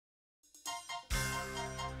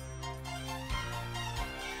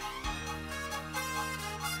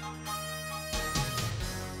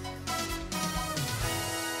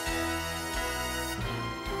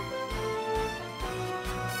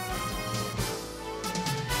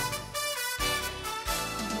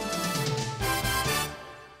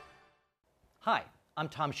I'm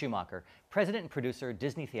Tom Schumacher, president and producer,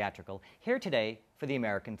 Disney Theatrical, here today for the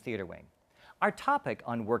American Theater Wing. Our topic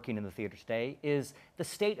on Working in the Theater today is the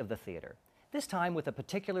state of the theater, this time with a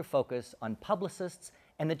particular focus on publicists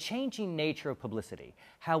and the changing nature of publicity,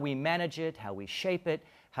 how we manage it, how we shape it,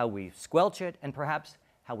 how we squelch it, and perhaps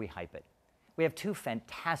how we hype it. We have two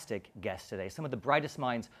fantastic guests today, some of the brightest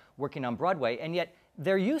minds working on Broadway, and yet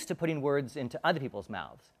they're used to putting words into other people's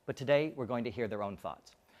mouths. But today, we're going to hear their own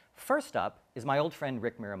thoughts. First up is my old friend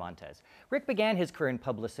Rick Miramontes. Rick began his career in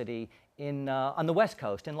publicity on the West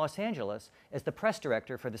Coast in Los Angeles as the press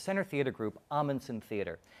director for the Center Theater group Amundsen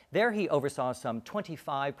Theater. There he oversaw some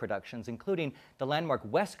 25 productions, including the landmark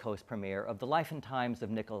West Coast premiere of The Life and Times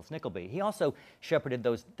of Nicholas Nickleby. He also shepherded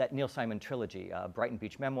that Neil Simon trilogy, Brighton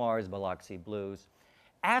Beach Memoirs, Biloxi Blues.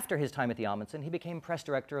 After his time at the Amundsen, he became press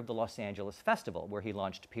director of the Los Angeles Festival, where he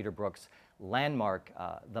launched Peter Brook's landmark,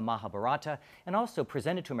 The Mahabharata, and also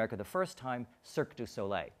presented to America the first time Cirque du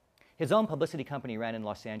Soleil. His own publicity company ran in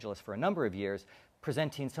Los Angeles for a number of years,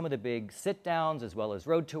 presenting some of the big sit-downs as well as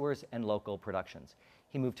road tours and local productions.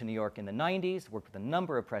 He moved to New York in the 90s, worked with a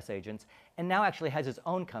number of press agents, and now actually has his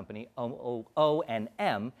own company,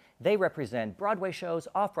 O&M. They represent Broadway shows,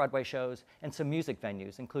 off-Broadway shows, and some music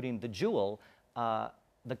venues, including the Jewel,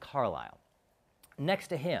 the Carlisle. Next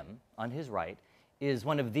to him, on his right, is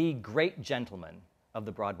one of the great gentlemen of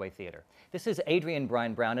the Broadway theater. This is Adrian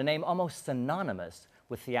Bryan-Brown, a name almost synonymous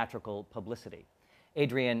with theatrical publicity.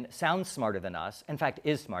 Adrian sounds smarter than us, in fact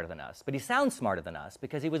is smarter than us, but he sounds smarter than us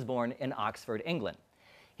because he was born in Oxford, England.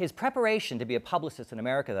 His preparation to be a publicist in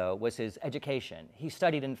America, though, was his education. He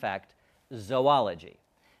studied, in fact, zoology.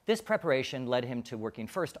 This preparation led him to working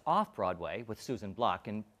first off-Broadway with Susan Block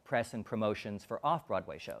in press and promotions for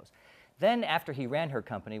off-Broadway shows. Then, after he ran her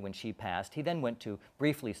company when she passed, he then went to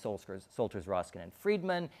briefly Solters, Roskin and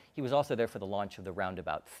Friedman. He was also there for the launch of the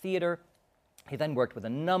Roundabout Theater. He then worked with a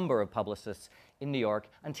number of publicists in New York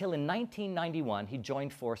until in 1991 he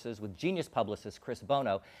joined forces with genius publicist Chris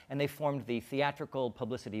Bono, and they formed the theatrical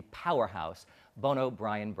publicity powerhouse, Bono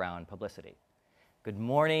Bryan-Brown Publicity. Good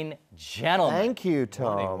morning, gentlemen. Thank you,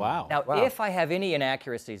 Tom. Morning. Wow. Now, if I have any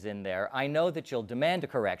inaccuracies in there, I know that you'll demand a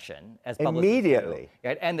correction as publicists immediately, do,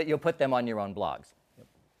 right? And that you'll put them on your own blogs. Yep.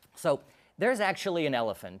 So there's actually an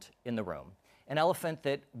elephant in the room, an elephant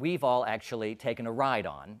that we've all actually taken a ride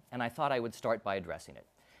on, and I thought I would start by addressing it.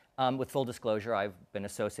 With full disclosure, I've been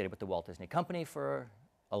associated with the Walt Disney Company for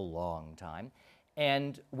a long time,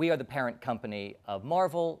 and we are the parent company of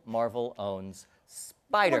Marvel. Marvel owns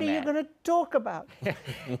Spider-Man. What are you going to talk about?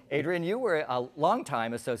 Adrian, you were a long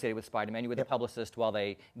time associated with Spider-Man. You were the publicist while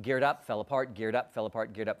they geared up, fell apart, geared up, fell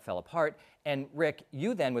apart, geared up, fell apart. And Rick,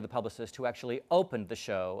 you then were the publicist who actually opened the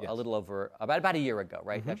show a little over, about a year ago,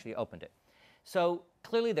 right? Actually opened it. So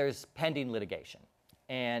clearly there's pending litigation,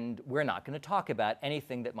 and we're not going to talk about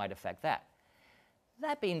anything that might affect that.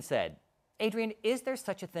 That being said, Adrian, is there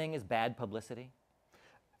such a thing as bad publicity?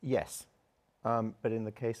 Yes, but in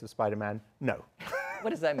the case of Spider-Man, no. What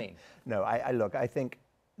does that mean? No, look, I think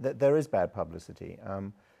that there is bad publicity.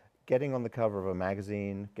 Getting on the cover of a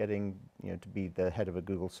magazine, getting to be the head of a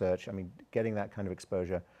Google search, I mean, getting that kind of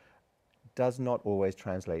exposure does not always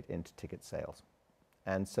translate into ticket sales.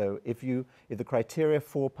 And so if the criteria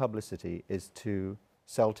for publicity is to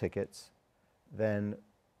sell tickets, then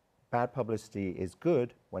bad publicity is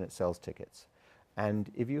good when it sells tickets. And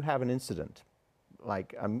if you have an incident,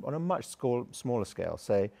 like on a much smaller scale,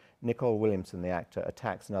 say Nicole Williamson, the actor,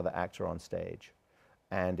 attacks another actor on stage,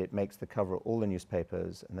 and it makes the cover of all the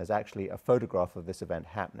newspapers, and there's actually a photograph of this event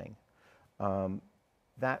happening,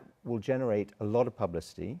 that will generate a lot of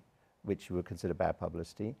publicity, which you would consider bad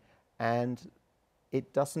publicity, and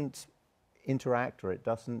it doesn't interact or it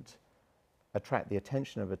doesn't attract the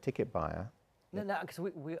attention of a ticket buyer. No, because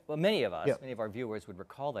well, many of us, many of our viewers would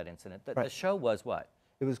recall that incident. The show was what?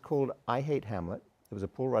 It was called I Hate Hamlet. It was a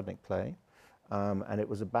Paul Rudnick play, and it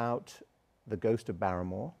was about the ghost of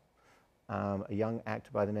Barrymore. A young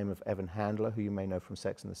actor by the name of Evan Handler, who you may know from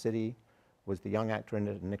Sex and the City, was the young actor in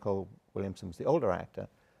it, and Nicole Williamson was the older actor.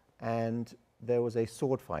 And there was a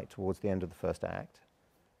sword fight towards the end of the first act.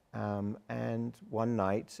 And one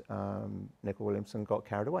night, Nicole Williamson got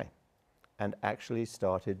carried away and actually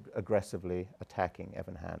started aggressively attacking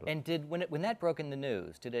Evan Handler. And when that broke in the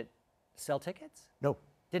news, did it sell tickets? No.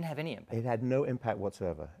 Didn't have any impact? It had no impact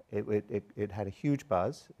whatsoever. It had a huge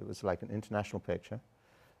buzz. It was like an international picture.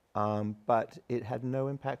 But it had no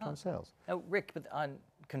impact on sales. Now, Rick, but on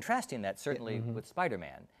contrasting that certainly with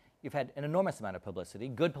Spider-Man, you've had an enormous amount of publicity,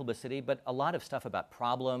 good publicity, but a lot of stuff about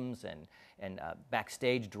problems and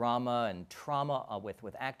backstage drama and trauma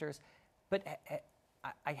with actors. But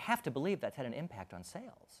I have to believe that's had an impact on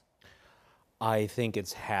sales. I think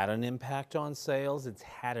it's had an impact on sales. It's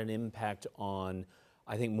had an impact on,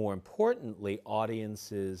 I think more importantly,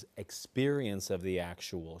 audiences' experience of the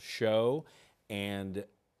actual show. And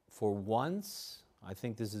for once, I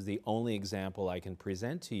think this is the only example I can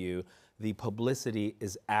present to you, the publicity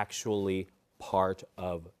is actually part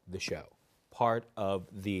of the show, part of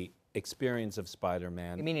the experience of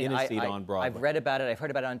Spider-Man in a seat on Broadway. I've read about it, I've heard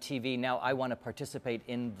about it on TV, now I want to participate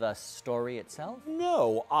in the story itself?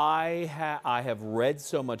 No, I have read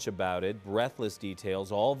so much about it, breathless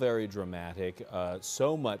details, all very dramatic,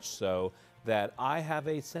 so much so that I have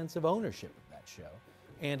a sense of ownership of that show.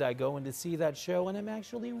 And I go in to see that show and I'm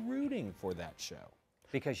actually rooting for that show.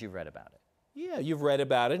 Because you've read about it? Yeah, you've read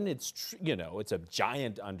about it, and it's you know, it's a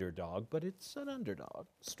giant underdog, but it's an underdog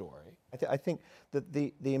story. I think that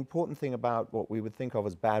the important thing about what we would think of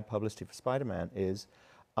as bad publicity for Spider-Man is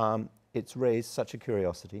it's raised such a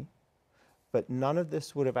curiosity, but none of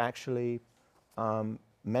this would have actually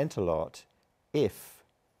meant a lot if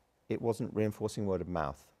it wasn't reinforcing word of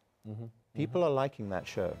mouth. Mm-hmm. People are liking that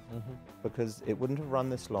show because it wouldn't have run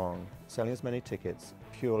this long, selling as many tickets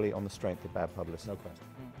purely on the strength of bad publicity. No question.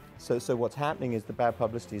 So what's happening is the bad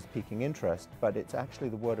publicity is piquing interest, but it's actually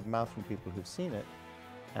the word of mouth from people who've seen it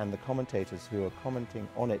and the commentators who are commenting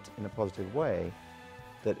on it in a positive way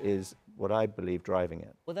that is what I believe driving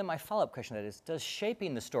it. Well, then my follow-up question to that is, does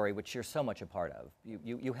shaping the story, which you're so much a part of,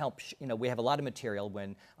 you help, you know, we have a lot of material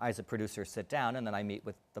when I as a producer sit down and then I meet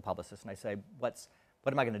with the publicist and I say, what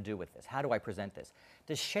am I going to do with this? How do I present this?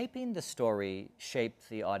 Does shaping the story shape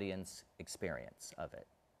the audience experience of it?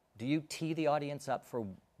 Do you tee the audience up for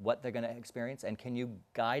what they're going to experience, and can you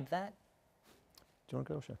guide that? Do you want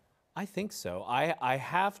to go, Sure? I think so. I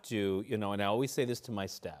have to, you know, and I always say this to my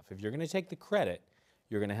staff, if you're going to take the credit,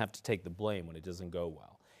 you're going to have to take the blame when it doesn't go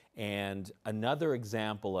well. And another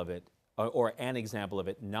example of it, or an example of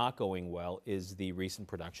it not going well, is the recent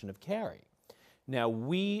production of Carrie. Now,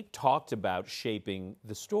 we talked about shaping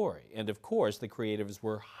the story, and of course, the creatives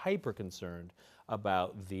were hyper concerned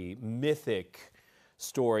about the mythic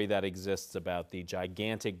story that exists about the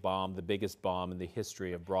gigantic bomb, the biggest bomb in the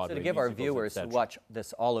history of Broadway. So to give our viewers who watch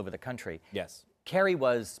this all over the country, yes, Carrie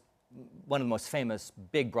was one of the most famous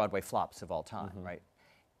big Broadway flops of all time, right?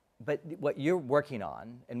 But what you're working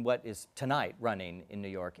on, and what is tonight running in New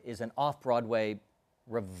York, is an off-Broadway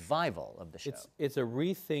revival of the show. It's a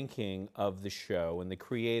rethinking of the show, and the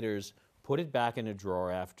creators put it back in a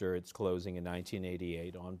drawer after its closing in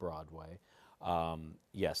 1988 on Broadway.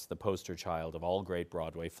 Yes, the poster child of all great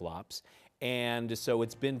Broadway flops. And so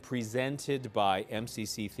it's been presented by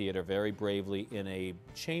MCC Theater very bravely in a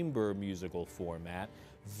chamber musical format,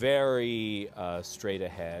 very straight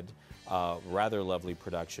ahead, rather lovely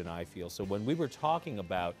production, I feel. So when we were talking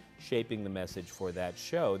about shaping the message for that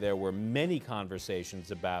show, there were many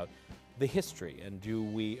conversations about the history, and do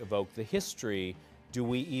we evoke the history? Do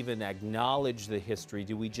we even acknowledge the history?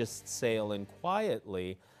 Do we just sail in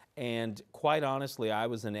quietly? And quite honestly, I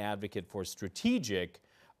was an advocate for strategic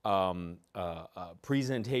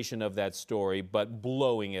presentation of that story, but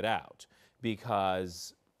blowing it out,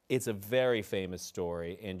 because it's a very famous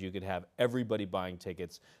story, and you could have everybody buying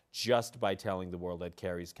tickets just by telling the world that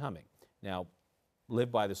Carrie's coming. Now,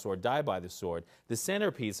 live by the sword, die by the sword. The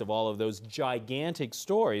centerpiece of all of those gigantic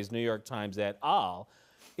stories, New York Times et al.,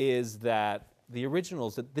 is that the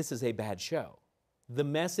originals, that this is a bad show. The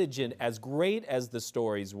message, in as great as the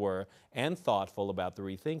stories were and thoughtful about the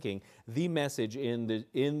rethinking, the message in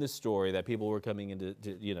the story that people were coming into,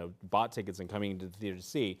 bought tickets and coming into the theater to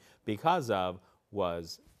see because of,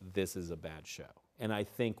 was this is a bad show. And I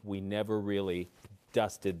think we never really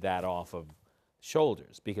dusted that off of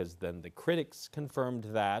shoulders, because then the critics confirmed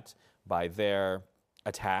that by their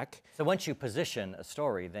attack. So once you position a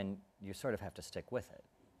story, then you sort of have to stick with it.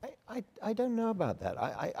 I don't know about that.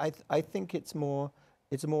 I think it's a more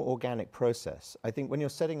organic process. I think when you're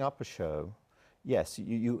setting up a show, yes,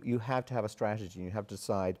 you have to have a strategy, and you have to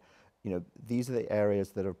decide, these are the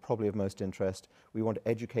areas that are probably of most interest. We want to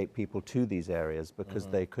educate people to these areas because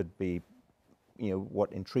they could be,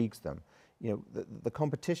 what intrigues them. The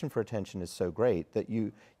competition for attention is so great that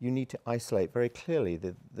you need to isolate very clearly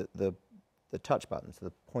the touch buttons,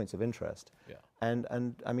 the points of interest. Yeah.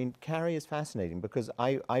 And I mean, Carrie is fascinating because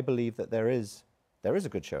I believe that there is a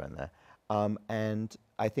good show in there. And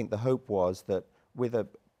I think the hope was that with a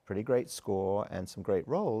pretty great score and some great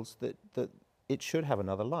roles, that it should have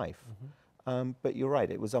another life. But you're right,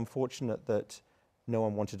 it was unfortunate that no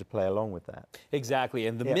one wanted to play along with that. Exactly,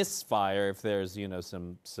 and the misfire, if there's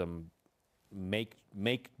some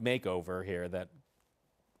makeover here that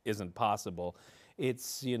isn't possible,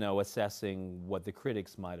 it's assessing what the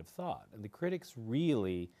critics might have thought, and the critics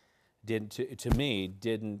really couldn't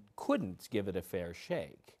give it a fair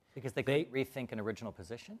shake. Because they couldn't rethink an original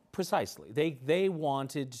position? Precisely. They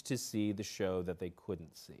wanted to see the show that they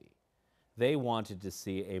couldn't see. They wanted to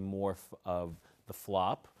see a morph of the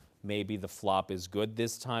flop. Maybe the flop is good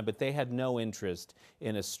this time, but they had no interest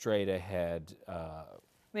in a straight-ahead I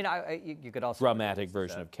mean, you could also dramatic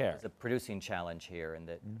version of Care. There's a producing challenge here, and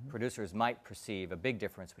that producers might perceive a big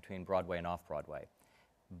difference between Broadway and off-Broadway.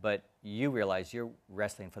 But you realize you're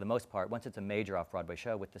wrestling, for the most part, once it's a major off-Broadway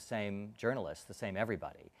show, with the same journalists, the same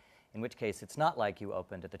everybody. In which case, it's not like you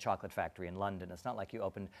opened at the Chocolate Factory in London. It's not like you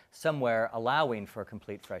opened somewhere allowing for a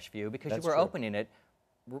complete fresh view, because you were opening it,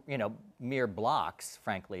 you know, mere blocks,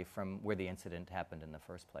 frankly, from where the incident happened in the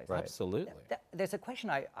first place. Right. Absolutely. There's a question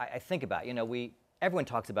I think about. You know, everyone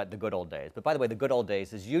talks about the good old days, but by the way, the good old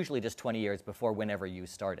days is usually just 20 years before whenever you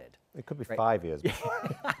started. It could be 5 years before.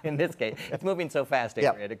 In this case, it's moving so fast,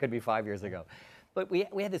 Adrian, it could be 5 years ago. But we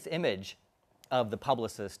had this image of the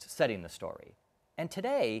publicist setting the story. And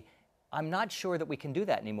today, I'm not sure that we can do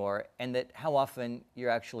that anymore, and that how often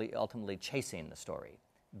you're actually ultimately chasing the story.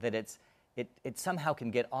 That it somehow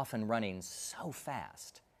can get off and running so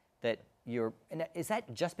fast that and is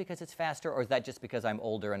that just because it's faster, or is that just because I'm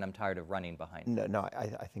older and I'm tired of running behind? No,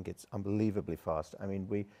 I think it's unbelievably fast. I mean,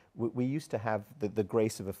 we used to have the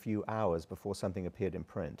grace of a few hours before something appeared in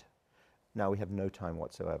print. Now we have no time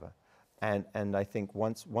whatsoever. And I think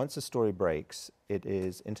once a story breaks, it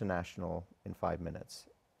is international in 5 minutes.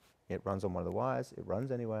 It runs on one of the wires, it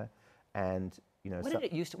runs anywhere, and, you know... When did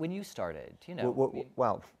it used to, when you started, do you know?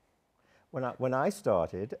 Well, when I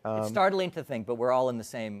started... it's startling to think, but we're all in the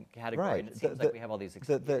same category, right. and it seems like we have all these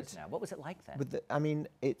experiences now. What was it like then? I mean,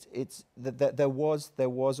 there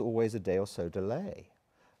was always a day or so delay.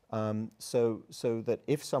 So that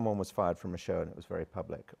if someone was fired from a show and it was very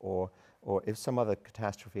public, or if some other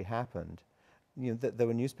catastrophe happened, you know, there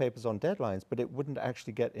were newspapers on deadlines, but it wouldn't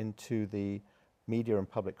actually get into the media and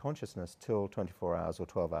public consciousness till 24 hours or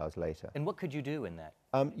 12 hours later. And what could you do in that?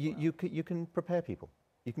 You can prepare people.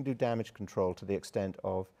 You can do damage control to the extent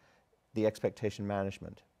of the expectation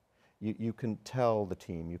management. You can tell the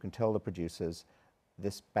team, you can tell the producers,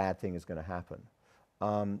 this bad thing is going to happen.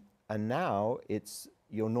 And now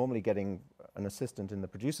you're normally getting an assistant in the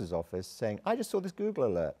producer's office saying, I just saw this Google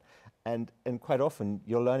alert. And quite often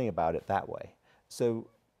you're learning about it that way. So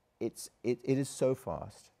it is so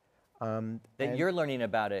fast. That you're learning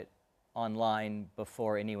about it online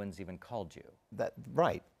before anyone's even called you.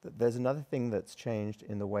 Right. There's another thing that's changed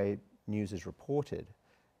in the way news is reported,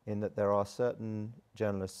 in that there are certain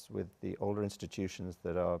journalists with the older institutions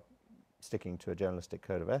that are sticking to a journalistic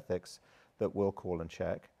code of ethics that will call and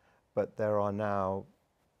check, but there are now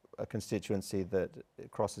a constituency that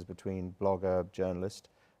crosses between blogger, journalist,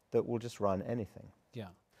 that will just run anything. Yeah.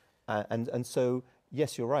 And so,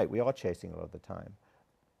 yes, you're right, we are chasing a lot of the time.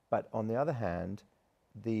 But on the other hand,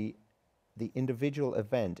 the individual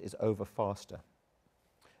event is over faster.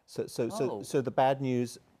 So the bad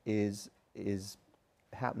news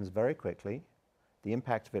happens very quickly. The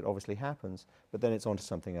impact of it obviously happens, but then it's on to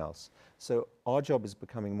something else. So our job is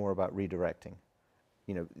becoming more about redirecting.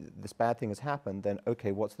 You know, this bad thing has happened, then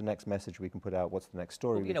okay, what's the next message we can put out? What's the next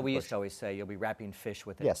story? Well, you know, we used to always say you'll be wrapping fish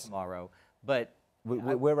with it yes. tomorrow, but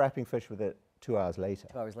we're wrapping fish with it 2 hours later.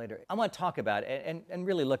 2 hours later. I want to talk about it and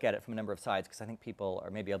really look at it from a number of sides, because I think people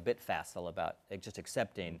are maybe a bit facile about just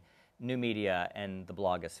accepting new media and the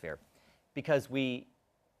blogosphere, because we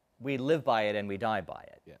live by it and we die by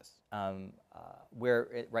it. Yes.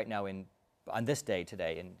 We're right now on this day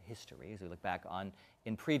today in history, as we look back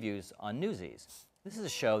in previews on Newsies. This is a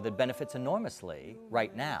show that benefits enormously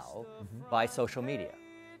right now by social media.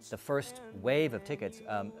 The first wave of tickets,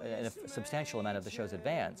 and a substantial amount of the show's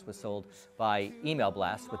advance, was sold by email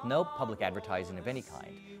blasts with no public advertising of any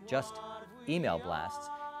kind, just email blasts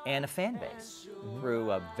and a fan base through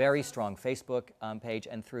a very strong Facebook page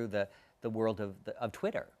and through the world of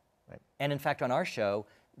Twitter. Right. And in fact, on our show,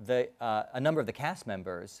 a number of the cast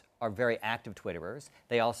members are very active Twitterers.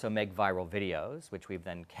 They also make viral videos, which we've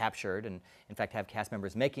then captured, and in fact have cast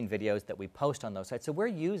members making videos that we post on those sites. So we're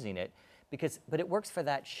using it, but it works for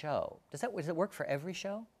that show. Does it work for every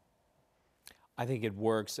show? I think it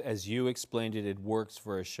works, as you explained it, it works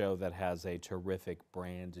for a show that has a terrific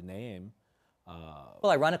brand name.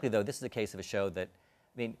 Well, ironically, though, this is a case of a show that,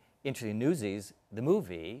 I mean, interesting, Newsies, the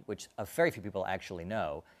movie, which very few people actually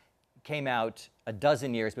know, came out a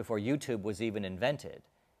dozen years before YouTube was even invented,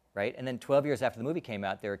 right? And then 12 years after the movie came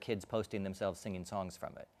out, there were kids posting themselves singing songs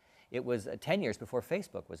from it. It was 10 years before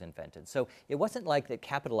Facebook was invented. So it wasn't like it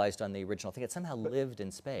capitalized on the original thing. It somehow lived in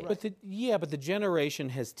space. But the generation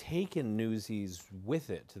has taken Newsies with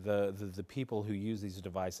it. The people who use these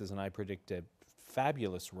devices, and I predict a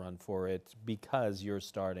fabulous run for it because you're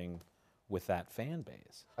starting with that fan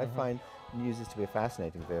base. I find Newsies to be a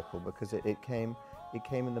fascinating vehicle because it came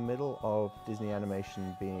in the middle of Disney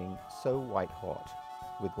animation being so white hot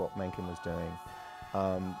with what Mencken was doing.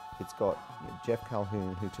 It's got Jeff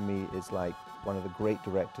Calhoun, who to me is like one of the great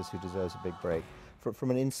directors who deserves a big break.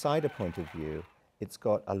 From an insider point of view, it's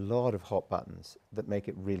got a lot of hot buttons that make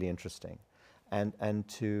it really interesting. And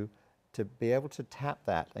to be able to tap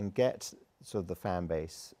that and get sort of the fan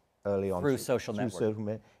base early on through social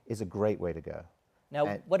networking is a great way to go.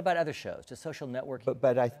 Now, what about other shows? Does social networking?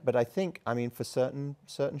 But I think, I mean, for certain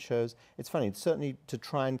shows, it's funny. Certainly, to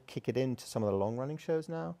try and kick it into some of the long-running shows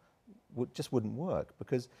now, just wouldn't work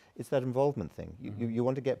because it's that involvement thing. You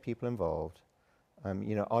want to get people involved.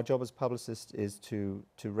 You know, our job as publicists is to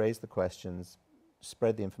raise the questions,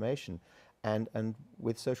 spread the information, and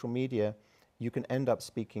with social media, you can end up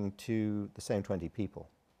speaking to the same 20 people.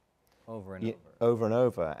 Over and over. Over and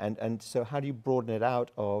over. And so how do you broaden it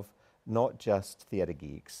out of not just theater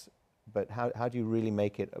geeks, but how do you really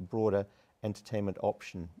make it a broader entertainment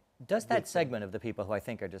option? Does that segment of the people who I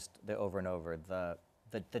think are just the over and over,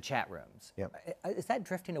 the chat rooms, is that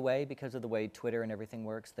drifting away because of the way Twitter and everything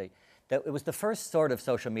works? It was the first sort of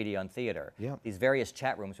social media on theater, these various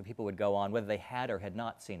chat rooms where people would go on, whether they had or had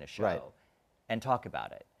not seen a show, and talk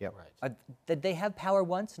about it. Did they have power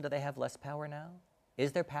once, and do they have less power now?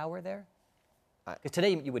 Is there power there? Because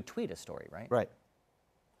today you would tweet a story, right? Right.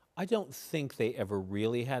 I don't think they ever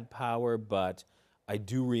really had power, but I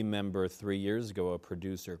do remember 3 years ago a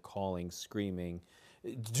producer calling, screaming,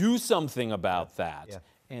 do something about that.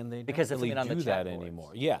 And they don't really do that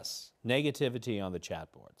anymore. Yes, negativity on the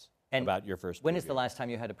chat boards about your first When is the last time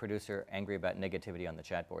you had a producer angry about negativity on the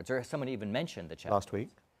chat boards? Or someone even mentioned the chat Last week.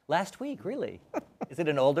 Last week, really? Is it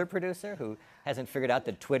an older producer who hasn't figured out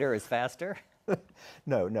that Twitter is faster?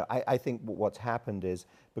 No. I think what's happened is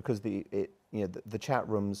because the chat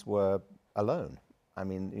rooms were alone. I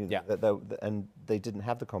mean, and they didn't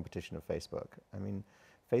have the competition of Facebook. I mean,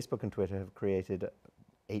 Facebook and Twitter have created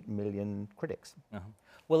 8 million critics.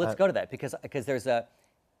 Well, let's go to that because there's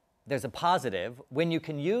a positive when you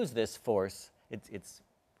can use this force. It's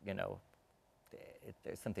you know.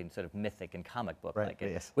 There's something sort of mythic and comic book like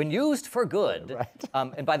it. When used for good,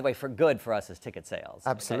 and by the way, for good for us is ticket sales.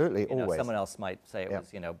 Absolutely, okay? always. Someone else might say it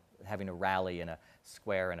was, having a rally in a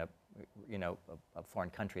square in a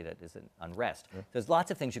foreign country that is in unrest. There's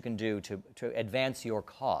lots of things you can do to advance your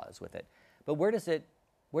cause with it. But where does it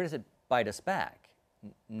bite us back?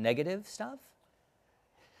 Negative stuff?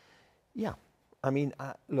 Yeah, I mean,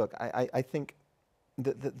 look, I think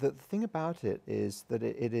the thing about it is that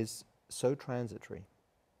it is so transitory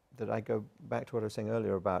that I go back to what I was saying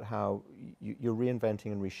earlier about how you're reinventing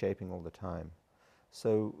and reshaping all the time.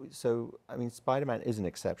 So I mean, Spider-Man is an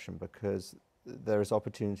exception because there is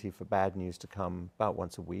opportunity for bad news to come about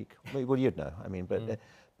once a week. Well, you'd know. I mean,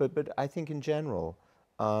 but I think in general,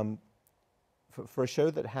 for a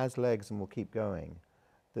show that has legs and will keep going,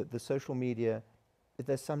 the social media, if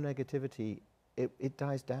there's some negativity, it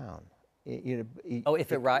dies down.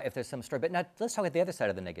 If there's some story. But now let's talk about the other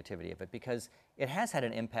side of the negativity of it, because it has had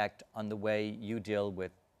an impact on the way you deal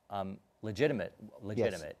with legitimate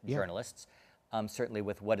journalists, certainly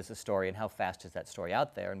with what is a story and how fast is that story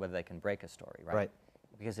out there and whether they can break a story, right? Right.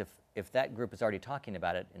 Because if that group is already talking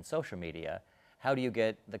about it in social media, how do you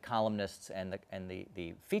get the columnists and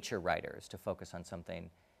the feature writers to focus on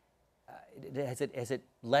something? Has it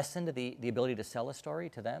lessened the ability to sell a story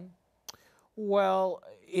to them? Well,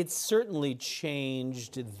 it's certainly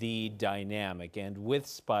changed the dynamic, and with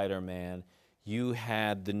Spider-Man, you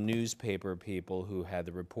had the newspaper people who had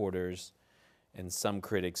the reporters, and some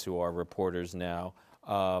critics who are reporters now,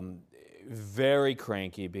 very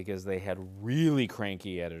cranky because they had really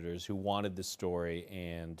cranky editors who wanted the story,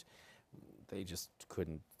 and they just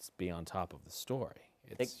couldn't be on top of the story.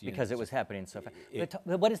 Because it was happening so fast.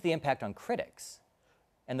 But what is the impact on critics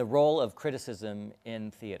and the role of criticism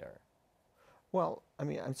in theater? Well, I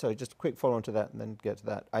mean, I'm sorry, just a quick follow-on to that and then get to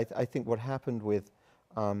that. I think what happened with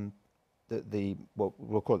what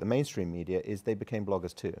we'll call it the mainstream media is they became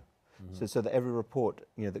bloggers too. So that every report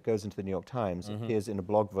that goes into the New York Times appears in a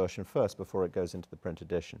blog version first before it goes into the print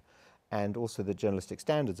edition. And also the journalistic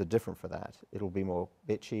standards are different for that. It'll be more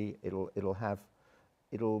bitchy, it'll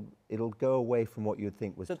go away from what you'd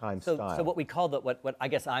think was Times style. So what we call what I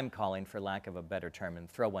guess I'm calling, for lack of a better term, and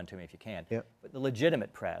throw one to me if you can, but the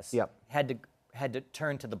legitimate press had to had to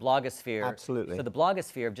turn to the blogosphere. Absolutely. So the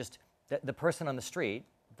blogosphere of just the person on the street,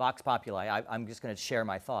 Vox Populi, I'm just going to share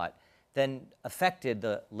my thought, then affected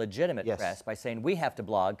the legitimate press by saying we have to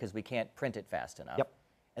blog because we can't print it fast enough. Yep.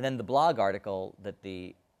 And then the blog article that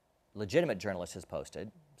the legitimate journalist has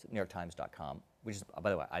posted, NewYorkTimes.com, which is, by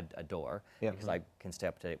the way, I adore because I can stay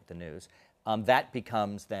up to date with the news. That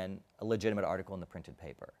becomes then a legitimate article in the printed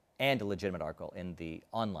paper and a legitimate article in the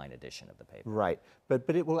online edition of the paper. Right, but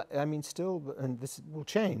it will, I mean, still, and this will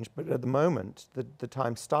change, but at the moment, the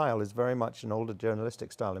Times style is very much an older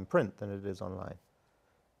journalistic style in print than it is online.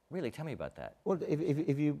 Really? Tell me about that. Well,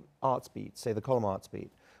 if you Artsbeat, say the column Artsbeat,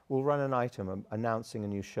 will run an item announcing a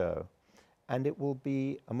new show, and it will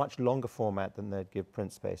be a much longer format than they'd give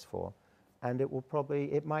print space for, and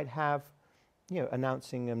it might have, you know,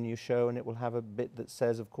 announcing a new show, and it will have a bit that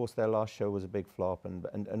says, of course, their last show was a big flop,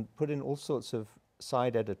 and put in all sorts of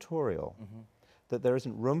side editorial that there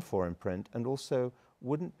isn't room for in print, and also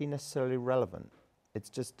wouldn't be necessarily relevant. It's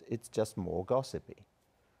just more gossipy.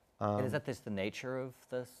 And is that the nature of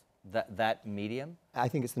that medium? I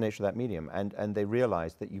think it's the nature of that medium, and they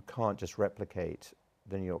realize that you can't just replicate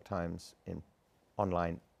the New York Times in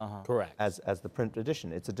online Correct. as the print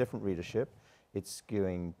edition. It's a different readership. It's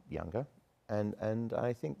skewing younger, and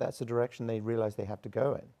I think that's the direction they realize they have to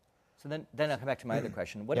go in. So then I'll come back to my other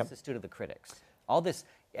question. What does this do to the critics? All this,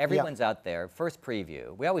 everyone's out there, first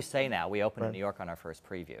preview. We always say now, we open in New York on our first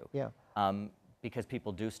preview. Yeah. Because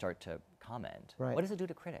people do start to comment. Right. What does it do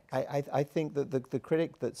to critics? I think that the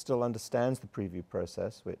critic that still understands the preview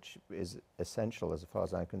process, which is essential as far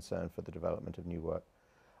as I'm concerned for the development of new work,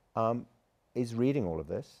 is reading all of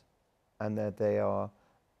this, and that they are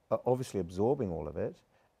obviously absorbing all of it,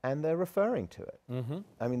 and they're referring to it.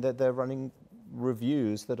 I mean, they're running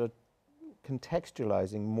reviews that are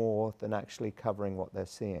contextualizing more than actually covering what they're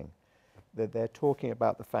seeing. That they're talking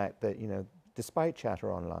about the fact that, you know, despite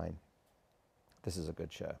chatter online, this is a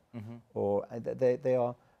good show. Or they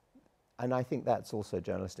are, and I think that's also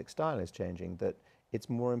journalistic style is changing, that it's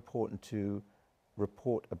more important to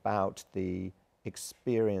report about the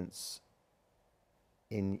experience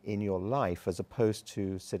in your life as opposed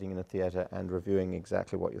to sitting in a theater and reviewing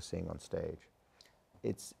exactly what you're seeing on stage.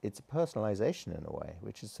 It's a personalization in a way,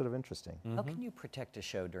 which is sort of interesting. How can you protect a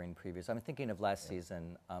show during previews? I'm thinking of last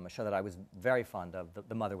season, a show that I was very fond of,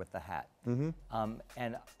 The Mother with the Hat.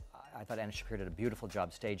 And I thought Anna Shapiro did a beautiful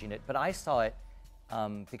job staging it, but I saw it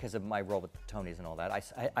because of my role with the Tonys and all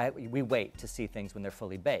that. We wait to see things when they're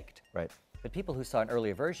fully baked. Right. But people who saw an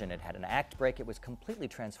earlier version, it had an act break, it was completely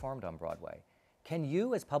transformed on Broadway. Can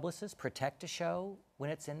you, as publicists, protect a show when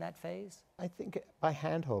it's in that phase? I think by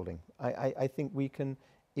hand-holding. I think we can,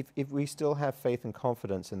 if we still have faith and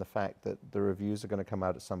confidence in the fact that the reviews are going to come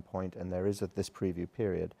out at some point and there is this preview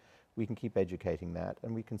period, we can keep educating that,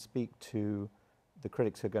 and we can speak to the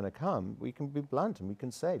critics who are going to come. We can be blunt and we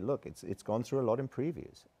can say, look, it's gone through a lot in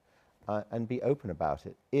previews, and be open about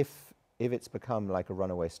it if it's become like a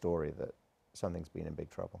runaway story that something's been in big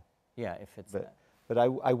trouble. Yeah, if it's But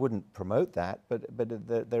I wouldn't promote that, but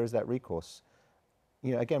there is that recourse.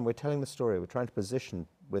 You know, again, we're telling the story, we're trying to position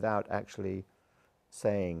without actually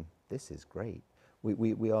saying, this is great.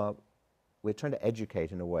 We're trying to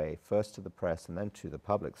educate in a way, first to the press and then to the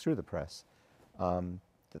public through the press,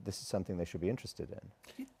 that this is something they should be interested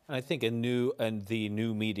in. And I think the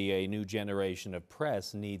new media, a new generation of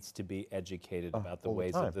press needs to be educated about the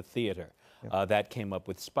ways of the theater. That came up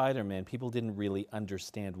with Spider-Man. People didn't really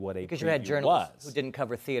understand what a because you had journalists who didn't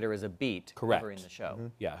cover theater as a beat covering the show.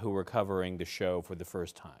 Yeah, who were covering the show for the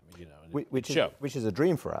first time. You know, which is a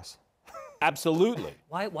dream for us. Absolutely.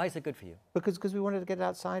 Why is it good for you? Because we wanted to get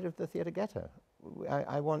outside of the theater ghetto.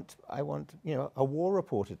 I want you know, a war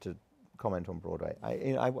reporter to comment on Broadway.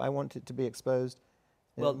 I want it to be exposed.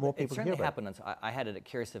 Well, more people it certainly hear happened. I had a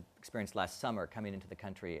curious experience last summer coming into the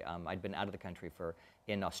country. I'd been out of the country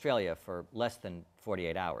in Australia for less than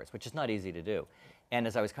 48 hours, which is not easy to do. And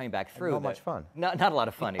as I was coming back through, not much fun. Not a lot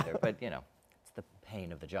of fun either, but you know, it's the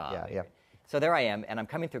pain of the job. Yeah. So there I am, and I'm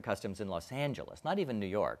coming through customs in Los Angeles, not even New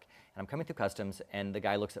York. And I'm coming through customs, and the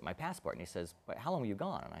guy looks at my passport, and he says, "But how long were you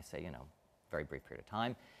gone?" And I say, you know, very brief period of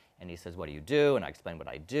time. And he says, "What do you do?" And I explain what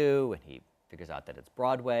I do, and he figures out that it's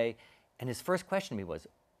Broadway. And his first question to me was,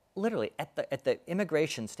 literally at the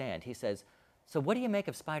immigration stand, he says, "So what do you make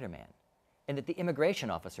of Spider-Man?" And that the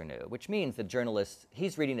immigration officer knew, which means the journalist,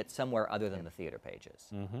 he's reading it somewhere other than the theater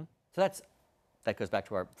pages. So that goes back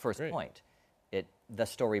to our first point. The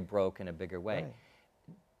story broke in a bigger way. Right.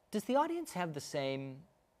 Does the audience have the same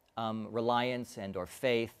reliance and or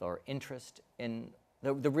faith or interest in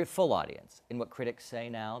the full audience in what critics say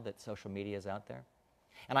now that social media is out there?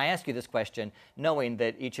 And I ask you this question knowing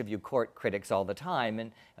that each of you court critics all the time,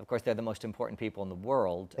 and of course they're the most important people in the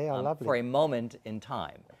world They are lovely. for a moment in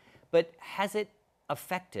time. But has it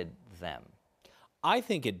affected them? I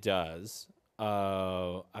think it does.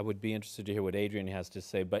 I would be interested to hear what Adrian has to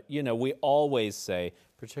say, but you know, we always say,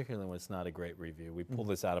 particularly when it's not a great review, we pull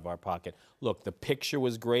this out of our pocket. Look, the picture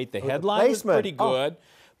was great, the headline was pretty good,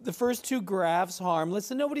 the first two graphs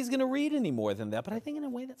harmless, and nobody's going to read any more than that. But I think in a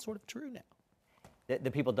way that's sort of true now.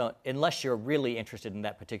 The people don't, unless you're really interested in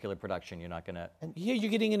that particular production, you're not going to. Here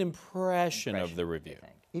you're getting an impression of the review.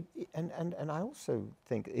 And I also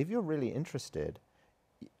think if you're really interested,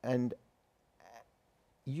 and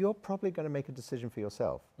you're probably going to make a decision for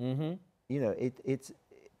yourself. You know, it's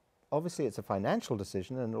obviously it's a financial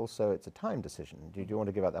decision, and also it's a time decision. Do you want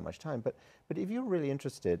to give out that much time? But if you're really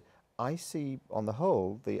interested, I see on the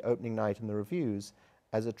whole the opening night and the reviews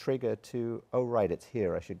as a trigger to, oh right, it's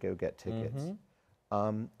here, I should go get tickets.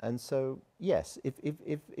 And so yes,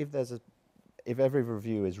 if every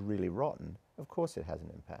review is really rotten, of course it has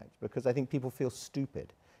an impact, because I think people feel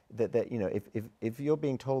stupid that you know, if you're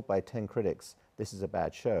being told by 10 critics this is a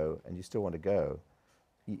bad show and you still want to go,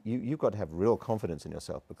 you've got to have real confidence in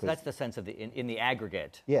yourself, because So that's the sense of in the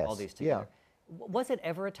aggregate, yes, all these together. Was it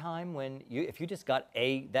ever a time when if you just got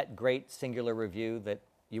that great singular review that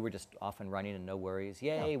you were just off and running and no worries?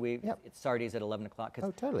 Yay, it's Sardi's at 11 o'clock.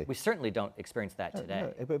 Oh, totally. We certainly don't experience that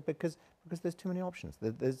today. No, because there's too many options.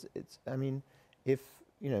 I mean, if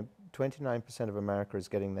you know, 29% of America is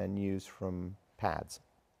getting their news from pads.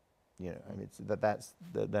 You know, I mean, that's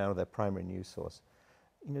now their primary news source.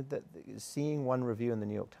 You know, seeing one review in the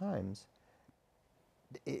New York Times,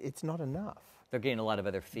 it's not enough. They're getting a lot of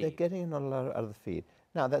other feed. They're getting a lot of other feed.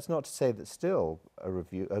 Now, that's not to say that still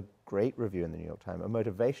a great review in the New York Times, a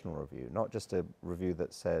motivational review, not just a review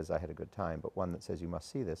that says I had a good time, but one that says you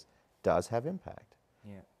must see this, does have impact.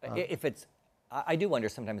 Yeah. If it's, I do wonder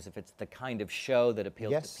sometimes if it's the kind of show that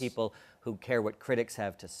appeals to people who care what critics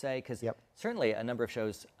have to say, because certainly a number of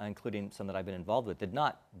shows, including some that I've been involved with, did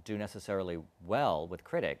not do necessarily well with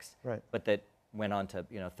critics, but that went on to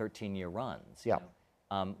 13-year runs, you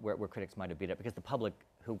know, where critics might have beat it, because the public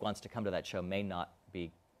who wants to come to that show may not be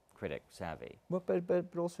critic savvy. Well, but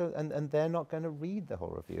also, and they're not going to read the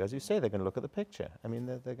whole review. As you say, they're going to look at the picture. I mean,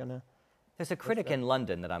 they're going to... There's a critic in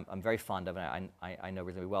London that I'm very fond of, and I know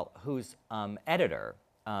reasonably well, whose editor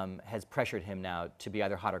has pressured him now to be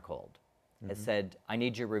either hot or cold. Has said, I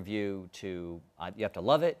need your review to, you have to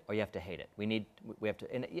love it or you have to hate it. We have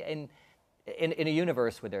to, in a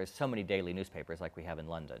universe where there's so many daily newspapers like we have in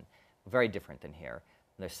London, very different than here,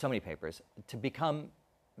 there's so many papers, to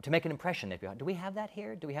make an impression, do we have that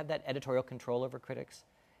here? Do we have that editorial control over critics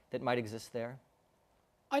that might exist there?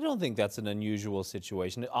 I don't think that's an unusual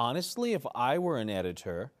situation. Honestly, if I were an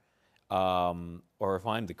editor, or if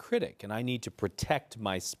I'm the critic and I need to protect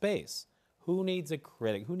my space, who needs a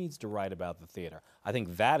critic? Who needs to write about the theater? I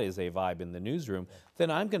think that is a vibe in the newsroom. Then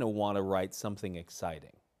I'm going to want to write something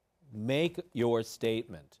exciting. Make your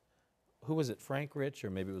statement. Who was it, Frank Rich, or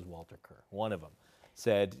maybe it was Walter Kerr? One of them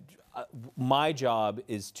said, my job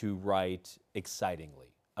is to write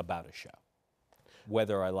excitingly about a show,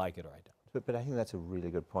 whether I like it or I don't. But I think that's a really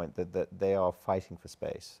good point, that they are fighting for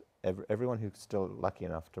space. Everyone who's still lucky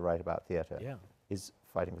enough to write about theater is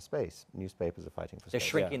fighting for space. Newspapers are fighting for space. They're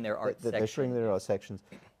shrinking their art sections. They're shrinking their art sections.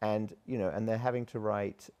 And, you know, and they're having to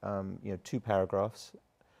write, 2 paragraphs.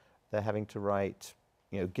 They're having to write,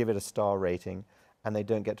 give it a star rating, and they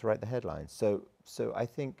don't get to write the headlines. So I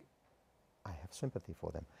think I have sympathy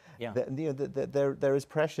for them. Yeah. There is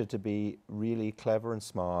pressure to be really clever and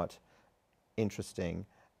smart, interesting,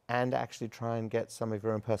 and actually try and get some of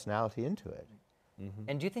your own personality into it.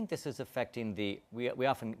 And do you think this is affecting we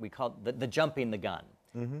call it the jumping the gun?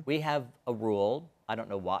 We have a rule, I don't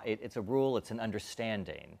know why, it's a rule, it's an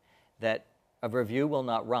understanding, that a review will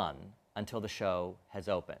not run until the show has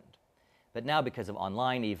opened. But now, because of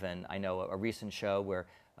online even, I know a recent show where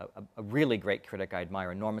a really great critic I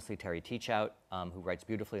admire enormously, Terry Teachout, who writes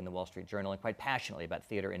beautifully in the Wall Street Journal and quite passionately about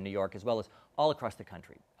theater in New York as well as all across the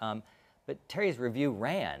country. But Terry's review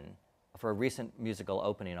ran for a recent musical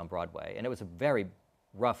opening on Broadway, and it was a very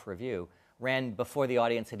rough review, ran before the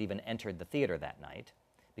audience had even entered the theater that night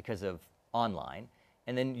because of online.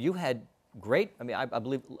 And then you had great, I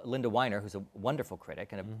believe Linda Weiner, who's a wonderful critic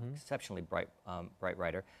and an exceptionally bright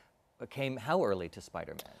writer, came how early to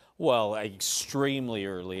Spider-Man? Well, extremely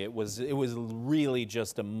early. It was really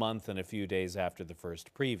just a month and a few days after the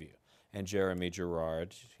first preview. And Jeremy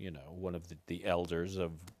Gerard, one of the elders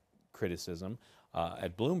of criticism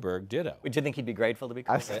at Bloomberg, ditto. Would you think he'd be grateful to be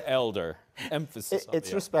called? Elder. Emphasis on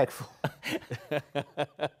it's respectful.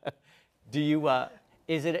 Do you,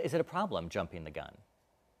 Is it a problem jumping the gun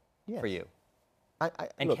for you?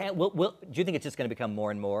 And look, do you think it's just going to become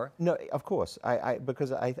more and more? No, of course.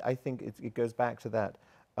 Because I think it goes back to that.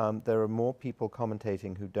 There are more people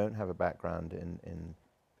commentating who don't have a background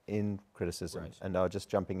in criticism and are just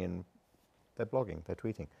jumping in. They're blogging, they're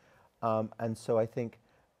tweeting. And so I think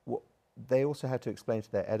they also had to explain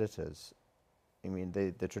to their editors, I mean,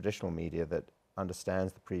 the traditional media that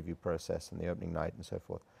understands the preview process and the opening night and so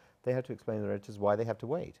forth, they had to explain to their editors why they have to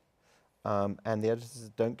wait. And the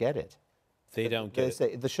editors don't get it. They don't get it. They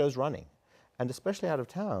say the show's running. And especially out of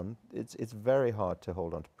town, it's very hard to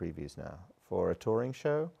hold on to previews now. For a touring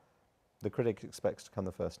show, the critic expects to come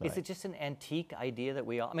the first night. Is it just an antique idea that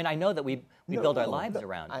we all... I mean, I know that we build our lives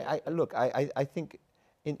around it. Look, I think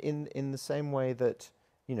in the same way that,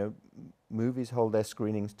 you know, movies hold their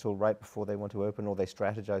screenings till right before they want to open, or they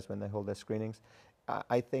strategize when they hold their screenings,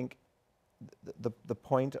 I think the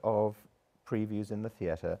point of previews in the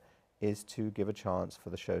theater is to give a chance for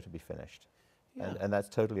the show to be finished. Yeah. And that's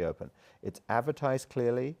totally open. It's advertised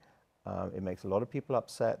clearly. It makes a lot of people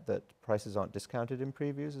upset that prices aren't discounted in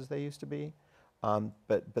previews as they used to be.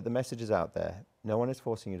 But the message is out there. No one is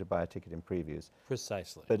forcing you to buy a ticket in previews.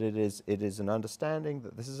 Precisely. But it is an understanding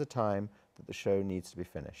that this is a time that the show needs to be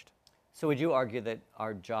finished. So would you argue that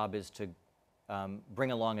our job is to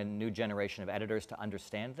bring along a new generation of editors to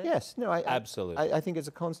understand this? Yes. No. Absolutely. I think it's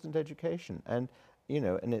a constant education, and you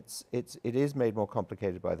know, and it is made more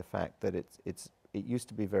complicated by the fact that it used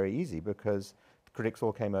to be very easy because the critics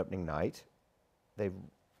all came opening night, they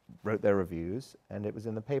wrote their reviews, and it was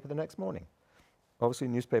in the paper the next morning. Obviously,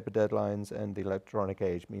 newspaper deadlines and the electronic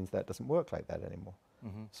age means that doesn't work like that anymore.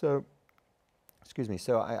 Mm-hmm. So, excuse me.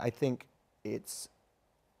 So I think yes,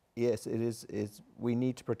 it is. We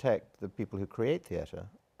need to protect the people who create theatre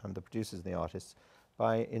and the producers and the artists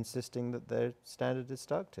by insisting that their standard is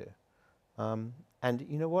stuck to. And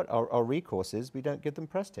you know what? Our recourse is we don't give them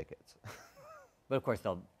press tickets. But of course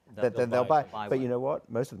they'll buy but one. You know what?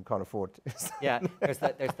 Most of them can't afford to. Yeah, there's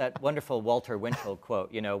that wonderful Walter Winchell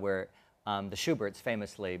quote, you know, where the Schuberts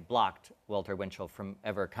famously blocked Walter Winchell from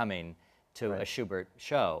ever coming to a Schubert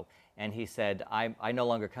show. And he said, I no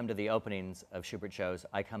longer come to the openings of Schubert shows.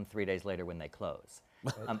 I come 3 days later when they close.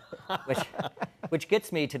 Which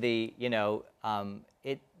gets me to the, you know,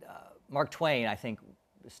 Mark Twain, I think,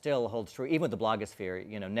 still holds true, even with the blogosphere,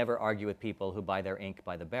 you know, never argue with people who buy their ink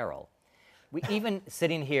by the barrel. We even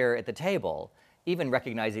sitting here at the table, even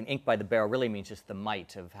recognizing ink by the barrel really means just the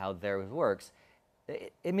might of how theirs works,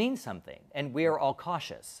 it means something. And we are all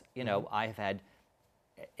cautious. You know, I've had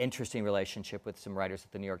interesting relationship with some writers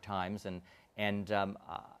at the New York Times, and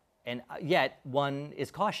yet one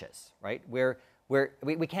is cautious, right?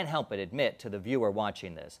 We can't help but admit to the viewer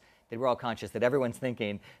watching this that we're all conscious that everyone's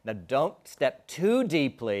thinking, now don't step too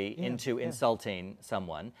deeply into insulting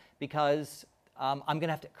someone, because I'm going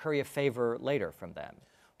to have to curry a favor later from them.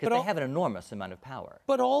 Because they have an enormous amount of power.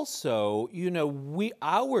 But also, you know,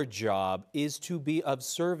 our job is to be of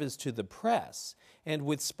service to the press. And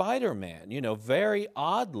with Spider-Man, you know, very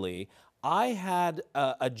oddly, I had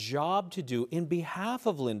a job to do in behalf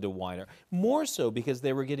of Linda Weiner, more so because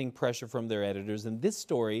they were getting pressure from their editors, and this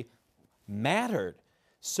story mattered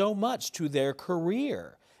so much to their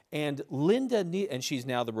career. And Linda, and she's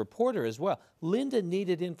now the reporter as well, Linda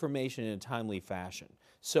needed information in a timely fashion.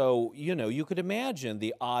 So, you know, you could imagine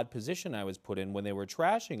the odd position I was put in when they were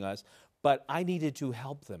trashing us, but I needed to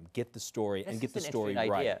help them get the story and get the story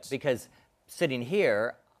right. Idea, because sitting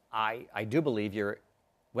here, I do believe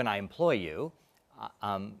when I employ you,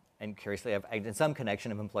 and curiously, I've in some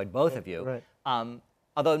connection, I've employed both of you, right.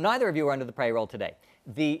 Although neither of you are under the payroll today.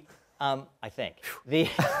 I think.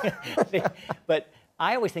 But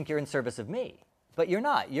I always think you're in service of me. But you're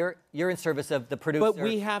not. You're in service of the producer,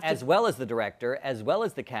 as well as the director, as well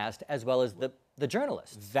as the cast, as well as the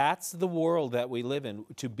journalist. That's the world that we live in.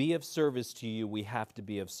 To be of service to you, we have to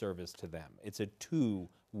be of service to them. It's a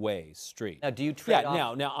two-way street. Now, do you trade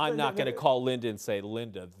off? Now I'm not going to call Linda and say,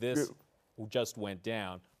 Linda, this just went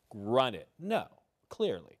down. Run it. No,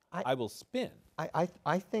 clearly. I will spin.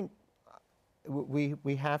 I think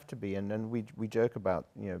we have to be, and we joke about,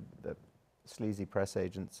 you know, the sleazy press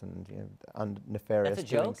agents and, you know, nefarious.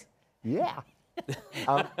 That's a joke? Yeah.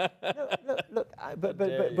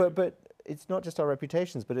 But it's not just our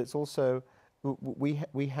reputations, but it's also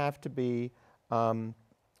we have to be the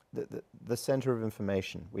center of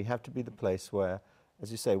information. We have to be the place where, as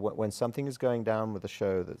you say, when something is going down with a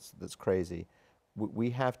show that's crazy, we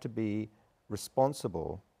have to be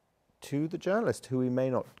responsible to the journalist, who we may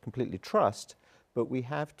not completely trust, but we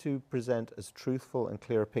have to present as truthful and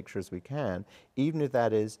clear a picture as we can, even if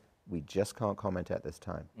that is, we just can't comment at this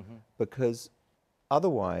time. Mm-hmm. Because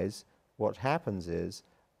otherwise, what happens is,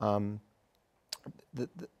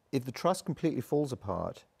 if the trust completely falls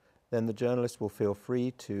apart, then the journalist will feel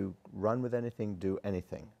free to run with anything, do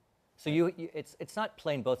anything. So it's not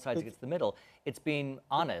playing both sides against the middle. It's being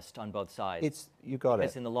honest on both sides. You got it.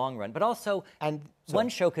 Because in the long run, but also, one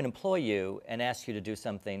show can employ you and ask you to do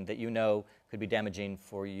something that you know could be damaging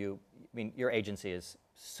for you. I mean, your agency is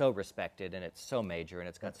so respected and it's so major and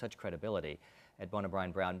it's got such credibility at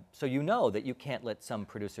Bryan-Brown. So you know that you can't let some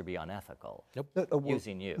producer be unethical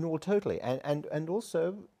using you. No, well, totally. And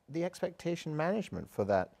also the expectation management for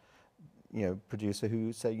that, producer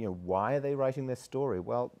who say, why are they writing this story?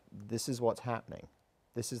 Well, this is what's happening.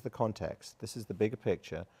 This is the context. This is the bigger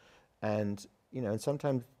picture. And, and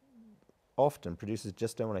sometimes, often, producers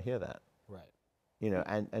just don't want to hear that. Right.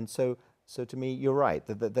 And so to me, you're right.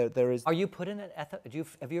 There is. Are you put in an have you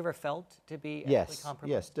ever felt to be ethically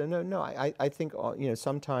compromised? Yes. No. I think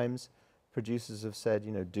sometimes producers have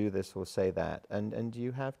said do this or say that, and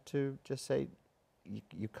you have to just say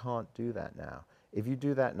you can't do that now. If you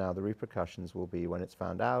do that now, the repercussions will be when it's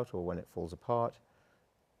found out or when it falls apart.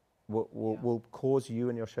 Will cause you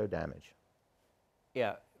and your show damage.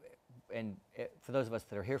 Yeah, and for those of us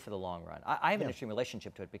that are here for the long run, I have an interesting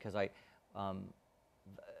relationship to it because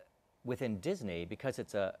within Disney, because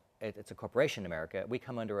it's a corporation in America, we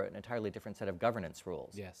come under an entirely different set of governance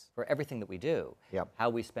rules for everything that we do. How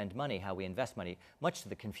we spend money, how we invest money, much to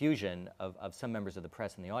the confusion of some members of the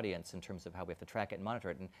press and the audience in terms of how we have to track it and monitor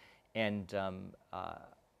it. And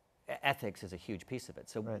ethics is a huge piece of it.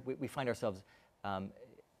 So we find ourselves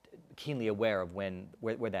keenly aware of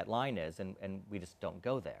where that line is, and we just don't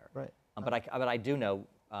go there. But I do know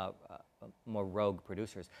more rogue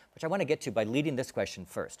producers, which I want to get to by leading this question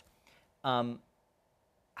first.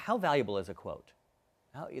 How valuable is a quote?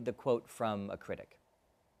 The quote from a critic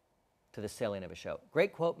to the selling of a show.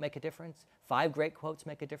 Great quote make a difference? 5 great quotes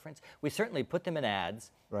make a difference? We certainly put them in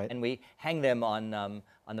ads, and we hang them on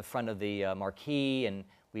the front of the marquee, and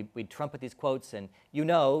we trumpet these quotes. And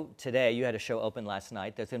today, you had a show open last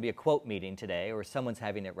night, there's going to be a quote meeting today, or someone's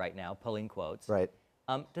having it right now, pulling quotes.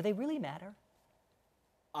 Do they really matter?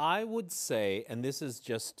 I would say, and this is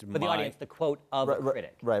just for the audience, the quote of a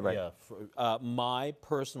critic. Yeah. My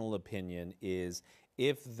personal opinion is,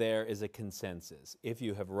 if there is a consensus, if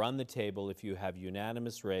you have run the table, if you have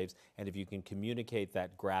unanimous raves, and if you can communicate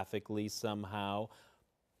that graphically somehow,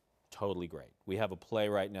 totally great. We have a play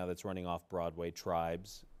right now that's running off Broadway,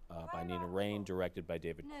 Tribes, by Nina Raine, directed by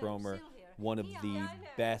David Cromer. One of the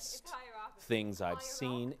best things I've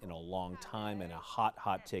seen in a long time, and a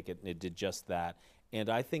hot ticket, and it did just that. And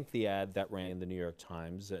I think the ad that ran in the New York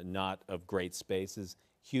Times, not of great space, is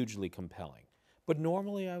hugely compelling. But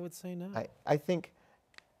normally I would say no. I think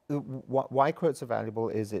why quotes are valuable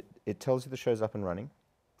is it tells you the show's up and running.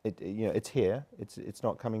 It's here. It's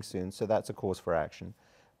not coming soon, so that's a cause for action.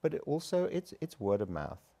 But it's word of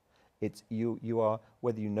mouth. It's you are,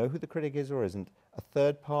 whether you know who the critic is or isn't, a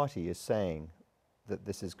third party is saying that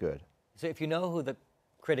this is good. So if you know who the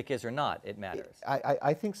critic is or not, it matters.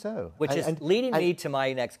 I think so. Which is leading me to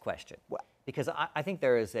my next question, because I think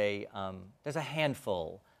there's a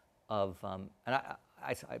handful of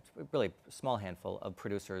really small handful of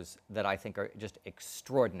producers that I think are just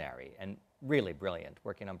extraordinary and really brilliant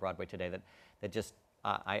working on Broadway today. That just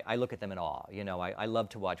I look at them in awe. I love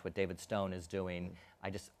to watch what David Stone is doing.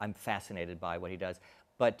 I'm fascinated by what he does.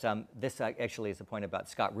 But this actually is a point about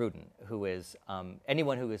Scott Rudin, who is,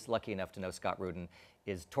 anyone who is lucky enough to know Scott Rudin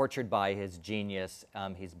is tortured by his genius.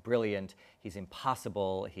 He's brilliant, he's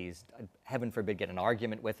impossible, he's, heaven forbid, get an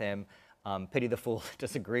argument with him. Pity the fool that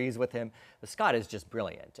disagrees with him. But Scott is just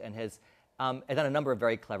brilliant and has done a number of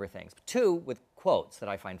very clever things. 2 with quotes that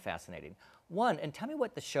I find fascinating. 1, and tell me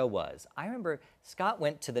what the show was. I remember Scott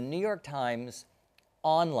went to the New York Times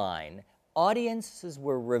online. Audiences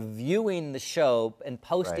were reviewing the show and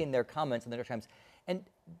posting their comments in the New York Times. And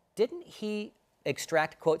didn't he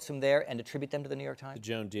extract quotes from there and attribute them to the New York Times? The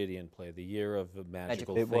Joan Didion play, The Year of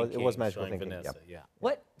Magical Thinking. It was Magical Thinking, Vanessa,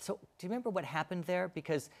 So do you remember what happened there?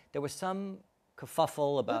 Because there was some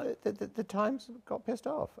kerfuffle about... The Times got pissed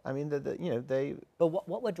off. I mean, they... But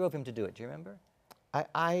what drove him to do it? Do you remember?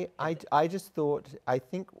 I just thought, I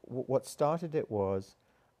think what started it was,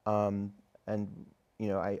 and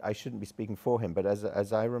I shouldn't be speaking for him, but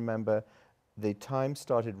as I remember, the Times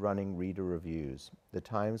started running reader reviews. The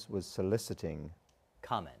Times was soliciting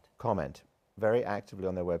comment very actively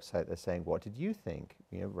on their website. They're saying, what did you think,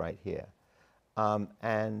 right here?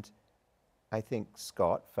 And I think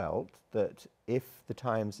Scott felt that if the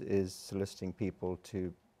Times is soliciting people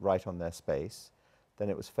to write on their space, then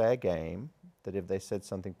it was fair game that if they said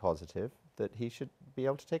something positive, that he should be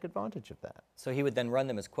able to take advantage of that. So he would then run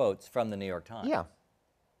them as quotes from the New York Times. Yeah.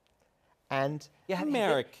 And yeah,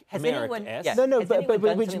 Has anyone? Yes. no, Has but anyone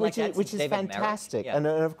done which something like that is since David Merrick? fantastic. Yeah. And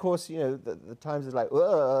of course, you know, the Times is like,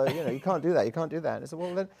 you know, you can't do that, you can't do that. And I said,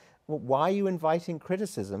 well, then, why are you inviting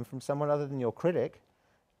criticism from someone other than your critic,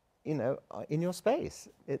 you know, in your space?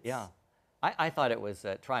 It's, Yeah. I thought it was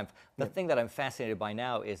a triumph. The thing that I'm fascinated by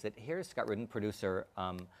now is that here's Scott Rudin, producer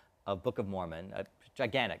of Book of Mormon, a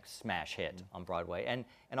gigantic smash hit on Broadway, and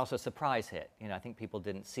also a surprise hit. You know, I think people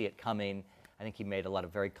didn't see it coming. I think he made a lot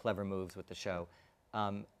of very clever moves with the show.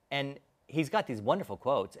 And he's got these wonderful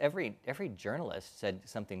quotes. Every journalist said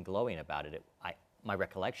something glowing about it, my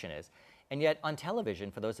recollection is. And yet on television,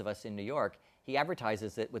 for those of us in New York, he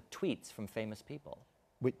advertises it with tweets from famous people.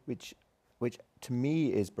 which to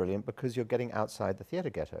me is brilliant because you're getting outside the theatre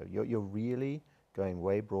ghetto. You're really going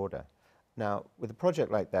way broader. Now, with a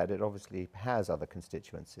project like that, it obviously has other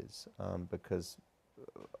constituencies because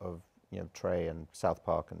of, you know, Trey and South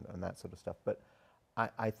Park and that sort of stuff. But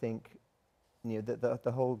I think, you know,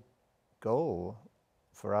 the whole goal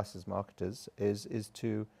for us as marketers is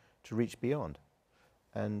to reach beyond.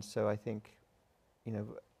 And so I think, you know,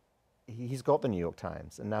 he's got the New York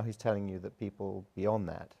Times, and now he's telling you that people beyond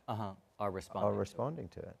that Are responding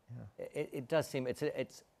to it. Yeah. It does seem it's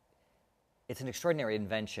an extraordinary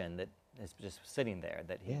invention that is just sitting there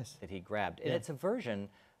that he grabbed, and it's a version,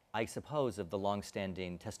 I suppose, of the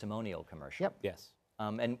long-standing testimonial commercial. Yep. Yes.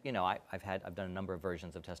 And you know, I've done a number of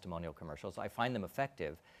versions of testimonial commercials. I find them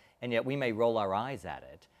effective, and yet we may roll our eyes at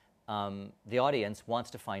it. The audience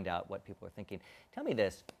wants to find out what people are thinking. Tell me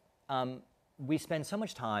this: we spend so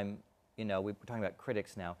much time, you know, we're talking about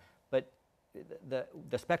critics now, but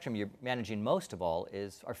the spectrum you're managing most of all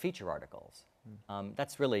are feature articles.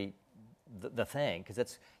 That's really the thing,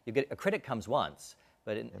 because a critic comes once,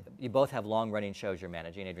 but you both have long-running shows you're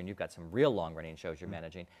managing. Adrian, you've got some real long-running shows you're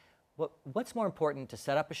managing. What's more important, to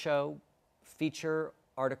set up a show, feature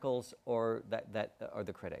articles, or or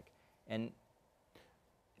the critic? And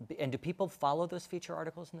do people follow those feature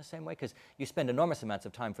articles in the same way? Because you spend enormous amounts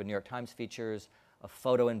of time for New York Times features, a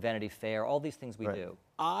photo in Vanity Fair, all these things we do.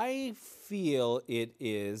 I feel it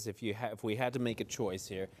is, if we had to make a choice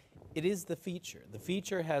here, it is the feature. The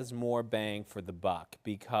feature has more bang for the buck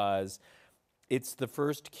because it's the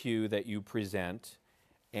first cue that you present,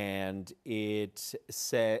 and it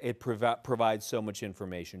provides so much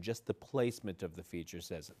information. Just the placement of the feature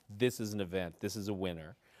says, this is an event, this is a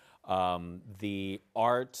winner. The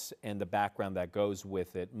art and the background that goes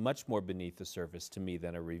with it, much more beneath the surface to me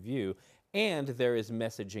than a review. And there is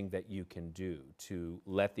messaging that you can do to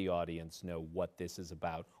let the audience know what this is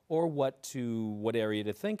about or what area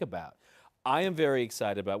to think about. I am very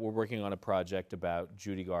excited about, we're working on a project about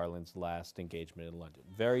Judy Garland's last engagement in London.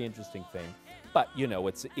 Very interesting thing. But, you know,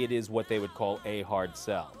 it is what they would call a hard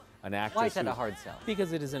sell. An actress. Why is that a hard sell?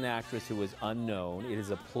 Because it is an actress who is unknown. It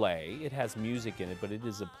is a play. It has music in it, but it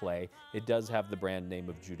is a play. It does have the brand name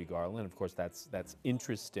of Judy Garland. Of course, that's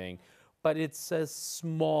interesting. But it's a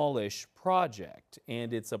smallish project,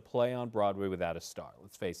 and it's a play on Broadway without a star.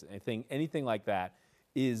 Let's face it. Anything like that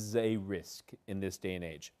is a risk in this day and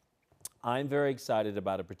age. I'm very excited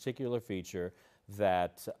about a particular feature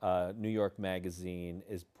that New York Magazine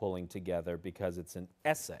is pulling together because it's an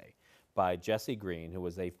essay by Jesse Green, who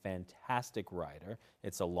was a fantastic writer.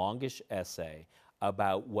 It's a longish essay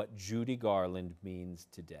about what Judy Garland means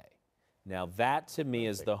today. Now that to me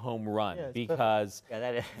is the home run, because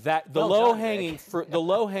the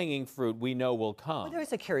low-hanging fruit we know will come. Well,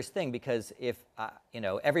 there's a curious thing, because if you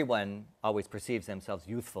know, everyone always perceives themselves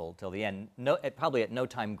youthful till the end. Probably at no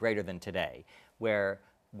time greater than today, where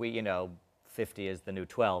you know, 50 is the new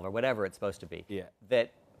 12 or whatever it's supposed to be. Yeah.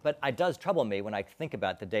 But it does trouble me when I think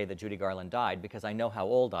about the day that Judy Garland died, because I know how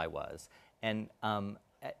old I was. And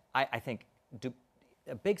I think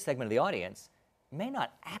a big segment of the audience may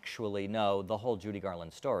not actually know the whole Judy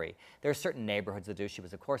Garland story. There are certain neighborhoods that do. She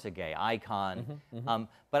was, of course, a gay icon.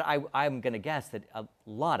 But I'm going to guess that a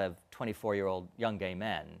lot of 24-year-old young gay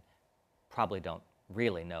men probably don't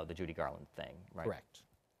really know the Judy Garland thing, right? Correct.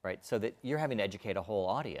 Right, so that you're having to educate a whole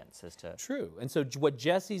audience as to... True, and so what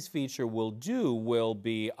Jesse's feature will do will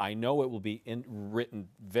be, I know it will be written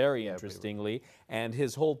very interestingly, and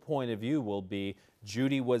his whole point of view will be,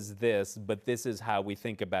 Judy was this, but this is how we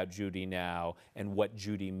think about Judy now, and what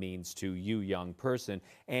Judy means to you, young person.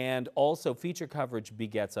 And also, feature coverage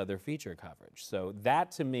begets other feature coverage. So that,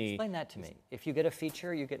 to me... Explain that to me. If you get a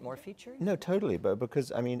feature, you get more features? No, totally, but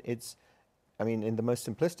because, I mean, in the most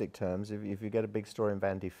simplistic terms, if you get a big story in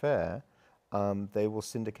Vanity Fair, they will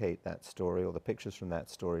syndicate that story or the pictures from that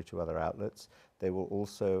story to other outlets. They will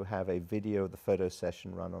also have a video of the photo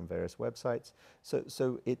session run on various websites.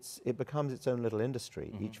 So it becomes its own little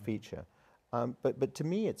industry, each feature. But to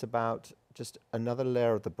me, it's about just another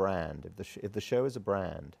layer of the brand. If the show is a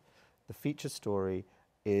brand, the feature story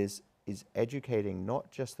is educating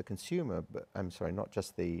not just the consumer, but not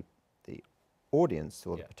just the audience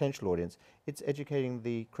or the potential audience. It's educating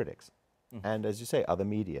the critics, and as you say, other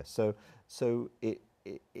media. So it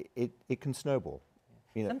can snowball.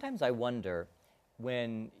 You know. Sometimes I wonder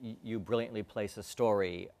when you brilliantly place a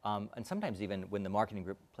story, and sometimes even when the marketing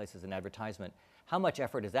group places an advertisement, how much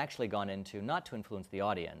effort has actually gone into, not to influence the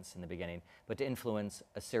audience in the beginning, but to influence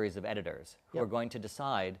a series of editors who are going to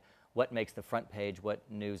decide what makes the front page, what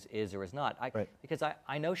news is or is not. Because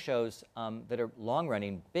I know shows that are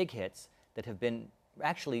long-running, big hits that have been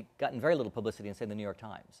actually gotten very little publicity in, say, the New York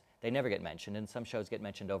Times. They never get mentioned, and some shows get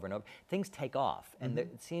mentioned over and over. Things take off, and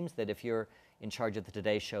it seems that if you're in charge of the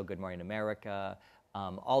Today Show, Good Morning America,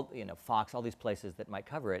 Fox, all these places that might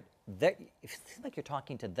cover it, it seems like you're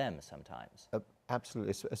talking to them sometimes.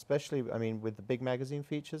 Absolutely, especially, I mean, with the big magazine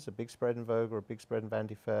features, a big spread in Vogue or a big spread in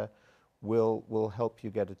Vanity Fair will help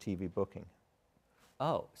you get a TV booking.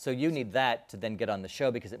 Oh, so you need that to then get on the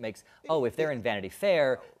show because it makes, if they're in Vanity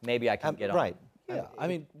Fair, maybe I can get on. Right. Yeah, I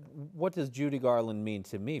mean, what does Judy Garland mean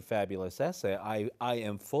to me? Fabulous essay. I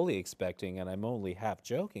am fully expecting, and I'm only half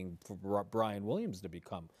joking, for Brian Williams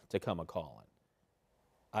to come a calling.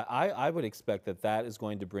 I would expect that is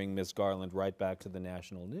going to bring Miss Garland right back to the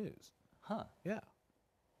national news. Huh. Yeah.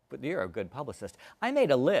 But you're a good publicist. I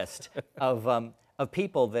made a list of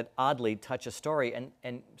people that oddly touch a story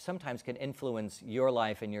and sometimes can influence your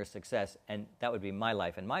life and your success, and that would be my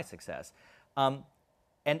life and my success.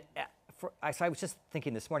 So I was just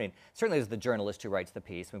thinking this morning, certainly there's the journalist who writes the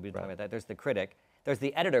piece, we've been talking about that, there's the critic, there's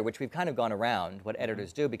the editor, which we've kind of gone around what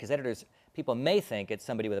editors do, because editors, people may think it's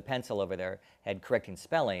somebody with a pencil over their head correcting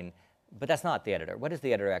spelling, but that's not the editor. What does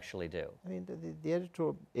the editor actually do? I mean, the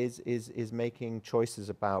editor is making choices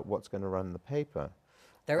about what's going to run in the paper.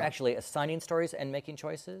 They're actually assigning stories and making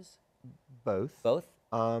choices? Both. Both?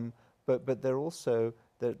 But they're also,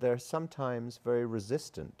 they're sometimes very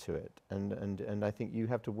resistant to it, and I think you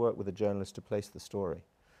have to work with a journalist to place the story,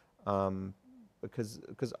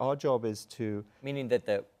 because our job is to. Meaning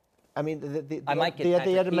that I mean, the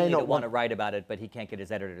editor may not want to write about it, but he can't get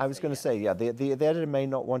his editor to I was going to say, yeah, the editor may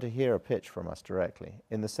not want to hear a pitch from us directly,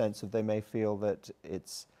 in the sense that they may feel that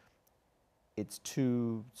it's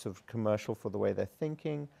too sort of commercial for the way they're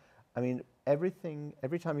thinking. I mean, every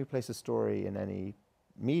time you place a story in any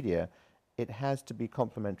media, it has to be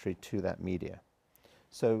complementary to that media.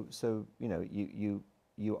 So you know,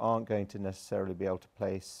 you aren't going to necessarily be able to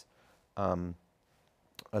place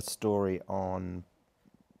a story on,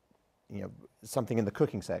 you know, something in the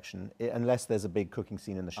cooking section unless there's a big cooking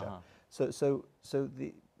scene in the show. So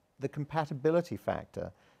the compatibility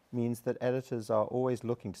factor means that editors are always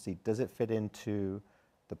looking to see, does it fit into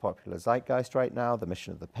the popular zeitgeist right now, the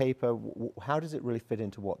mission of the paper? How does it really fit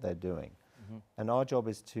into what they're doing? And our job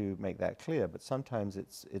is to make that clear, but sometimes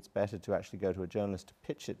it's better to actually go to a journalist to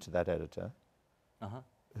pitch it to that editor,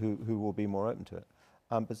 who will be more open to it.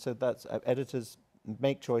 But so that's editors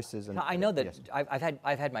make choices. And now, I know that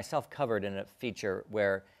I've had myself covered in a feature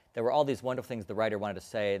where there were all these wonderful things the writer wanted to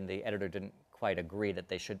say, and the editor didn't quite agree that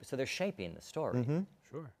they should. So they're shaping the story.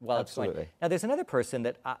 Sure. Well, absolutely. Now, there's another person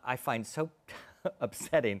that I find so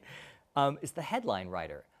upsetting, is the headline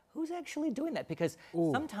writer. Who's actually doing that? Because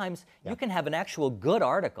sometimes you can have an actual good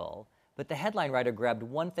article, but the headline writer grabbed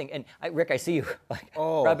one thing. And Rick, I see you like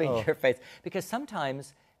rubbing your face. Because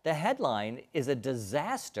sometimes the headline is a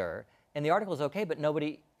disaster, and the article is okay, but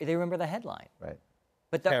they remember the headline. Right.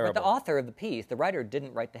 But the author of the piece, the writer,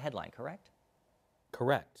 didn't write the headline, correct?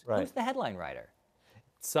 Correct. Right. Who's the headline writer?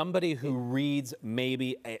 Somebody who reads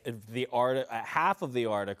maybe half of the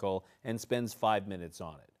article and spends 5 minutes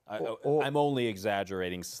on it. I'm only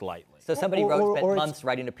exaggerating slightly. So somebody spent months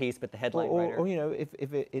writing a piece, but the headline writer. Or you know,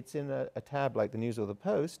 if it's in a tab like the News or the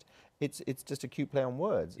Post, it's just a cute play on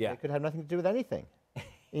words. Yeah. It could have nothing to do with anything.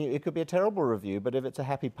 It could be a terrible review, but if it's a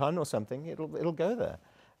happy pun or something, it'll go there.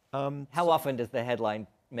 How often does the headline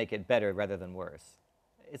make it better rather than worse?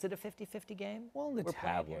 Is it a 50-50 game? Well, the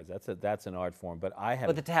tabloids, that's an art form, but I have.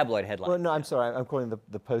 But the tabloid headline. Well, no, I'm sorry, I'm calling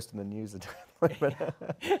the Post and the News a tabloid.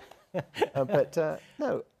 But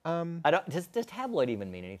no. Does tabloid even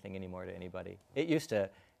mean anything anymore to anybody? It used to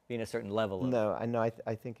be in a certain level of No, I know.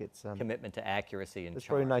 I think it's commitment to accuracy and it's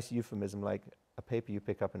charm. a very nice euphemism, like a paper you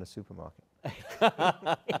pick up in a supermarket.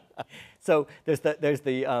 So there's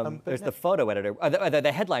the photo editor,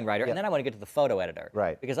 the headline writer, and then I want to get to the photo editor.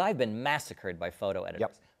 Right. Because I've been massacred by photo editors.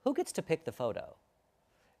 Yep. Who gets to pick the photo?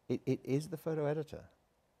 It is the photo editor.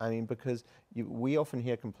 I mean, because we often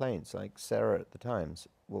hear complaints, like Sarah at the Times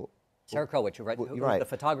will... Sarah Crowich, who was the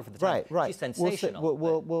photographer at the time. Right. She's sensational.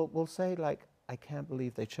 We'll say, like, I can't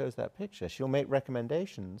believe they chose that picture. She'll make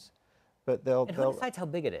recommendations, but they'll... And who decides how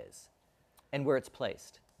big it is and where it's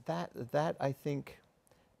placed? That I think,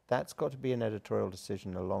 that's got to be an editorial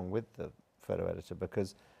decision along with the photo editor,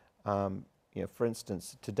 because, you know, for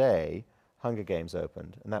instance, today, Hunger Games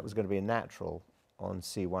opened, and that was going to be a natural on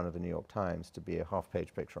C1 of the New York Times to be a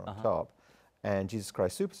half-page picture on top. And Jesus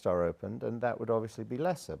Christ Superstar opened, and that would obviously be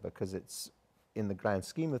lesser, because it's, in the grand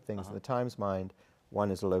scheme of things, in the Times' mind,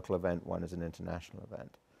 one is a local event, one is an international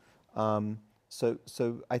event.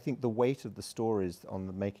 So I think the weight of the stories on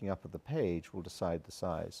the making up of the page will decide the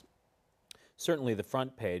size. Certainly the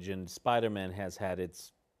front page, and Spider-Man has had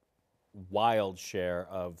its wild share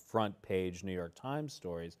of front page New York Times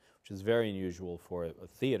stories, which is very unusual for a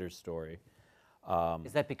theater story.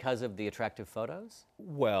 Is that because of the attractive photos?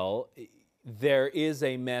 Well, there is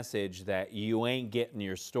a message that you ain't getting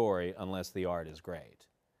your story unless the art is great.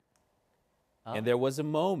 And there was a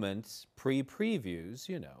moment pre-previews,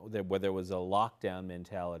 you know, where there was a lockdown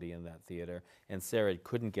mentality in that theater, and Sarah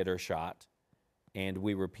couldn't get her shot, and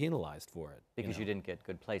we were penalized for it. Because you didn't get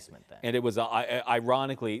good placement then. And it was,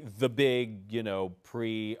 ironically, the big, you know,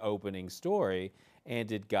 pre-opening story,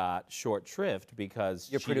 and it got short shrift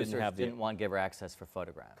because your she producers didn't have didn't want to give her access for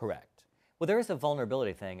photographs. Correct. Well, there is a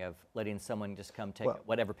vulnerability thing of letting someone just come take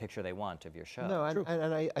whatever picture they want of your show. No,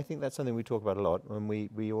 and I think that's something we talk about a lot, and we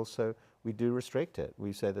do restrict it.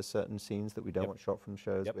 We say there's certain scenes that we don't want shot from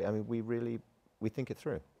shows. I mean, we think it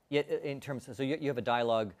through. Yeah, in terms of, so you have a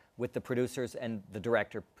dialogue with the producers and the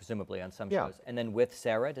director, presumably, on some shows, and then with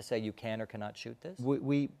Sarah to say you can or cannot shoot this?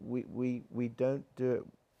 We don't do it.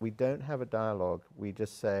 We don't have a dialogue. We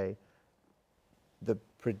just say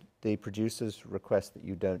the producers request that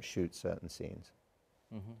you don't shoot certain scenes.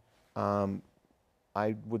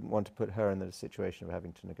 I wouldn't want to put her in the situation of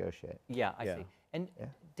having to negotiate. Yeah, I see.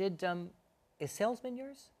 And is Salesman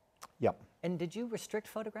yours? Yep. And did you restrict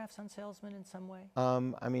photographs on Salesman in some way?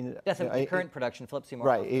 I mean, Death of current production, Philip Seymour.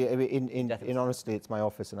 Right. In honesty, it's my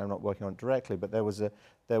office, and I'm not working on it directly. But there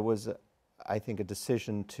was I think, a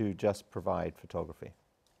decision to just provide photography.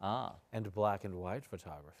 And black and white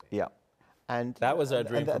photography. Yeah. And that was our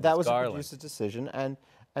dream. That was a producer's decision, and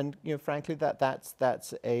you know, frankly,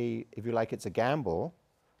 that's a, if you like, it's a gamble,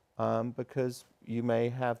 because you may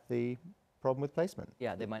have the problem with placement.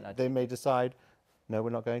 Yeah, they might not. They may decide, no, we're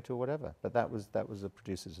not going to, or whatever. But that was a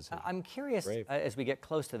producer's decision. I'm curious, as we get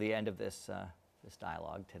close to the end of this this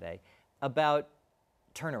dialogue today, about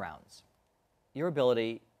turnarounds. Your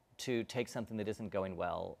ability to take something that isn't going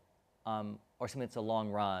well, or something that's a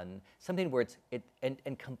long run, something where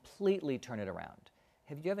and completely turn it around.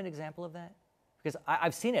 Have you have an example of that? Because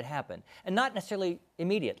I've seen it happen, and not necessarily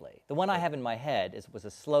immediately. The one I have in my head was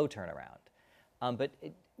a slow turnaround, but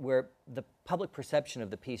where the public perception of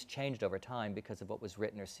the piece changed over time because of what was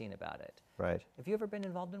written or seen about it. Right. Have you ever been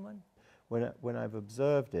involved in one? When I've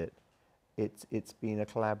observed it, it's been a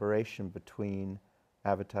collaboration between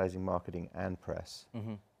advertising, marketing, and press.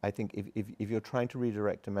 I think if you're trying to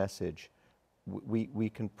redirect a message, we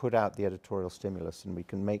can put out the editorial stimulus, and we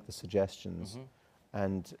can make the suggestions,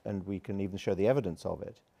 and we can even show the evidence of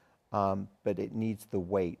it. But it needs the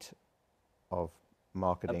weight of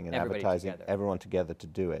marketing and advertising, everyone together to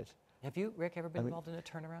do it. Have you, Rick, ever been involved in a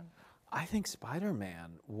turnaround? I think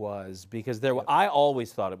Spider-Man was, because I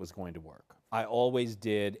always thought it was going to work. I always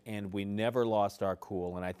did, and we never lost our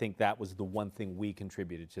cool, and I think that was the one thing we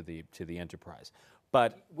contributed to the enterprise.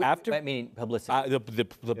 But after... I mean publicity.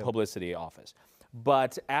 The publicity office.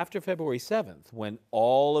 But after February 7th, when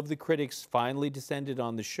all of the critics finally descended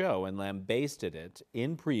on the show and lambasted it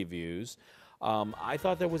in previews, I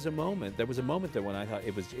thought there was a moment there when I thought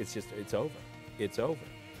it's over. It's over.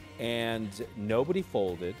 And nobody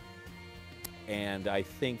folded. And I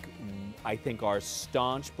think our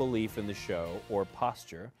staunch belief in the show, or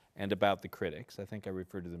posture, and about the critics, I think I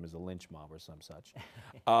referred to them as a lynch mob or some such,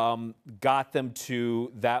 got them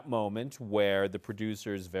to that moment where the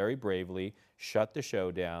producers very bravely shut the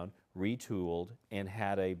show down, retooled, and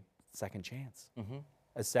had a second chance.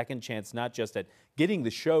 A second chance, not just at getting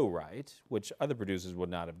the show right, which other producers would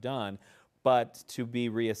not have done, but to be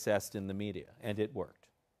reassessed in the media, and it worked.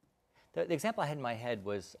 The example I had in my head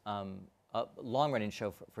was long-running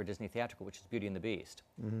show for Disney Theatrical, which is Beauty and the Beast,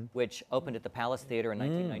 which opened at the Palace Theater in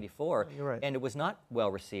 1994. You're right. And it was not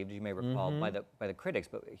well received, as you may recall, by the critics,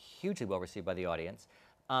 but hugely well received by the audience.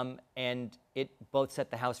 And it both set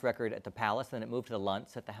the house record at the Palace, then it moved to the Lunt,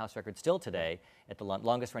 set the house record still today at the Lunt,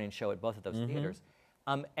 longest running show at both of those theaters.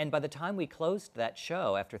 And by the time we closed that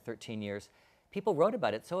show after 13 years, people wrote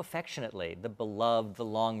about it so affectionately, the beloved, the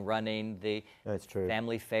long running, the That's true.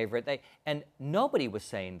 family favorite. And nobody was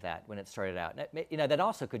saying that when it started out. You know, that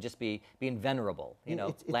also could just be being venerable, you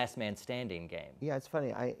know, last man standing game. Yeah, it's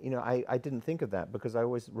funny. I didn't think of that because I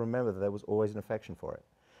always remember that there was always an affection for it.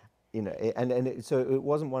 You know, so it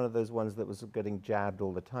wasn't one of those ones that was getting jabbed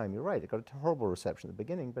all the time. You're right. It got a horrible reception at the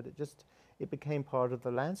beginning, but it became part of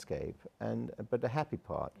the landscape, but a happy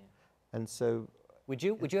part. Yeah. And so. Would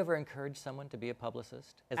you ever encourage someone to be a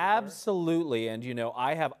publicist? Absolutely, and you know,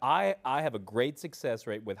 I have a great success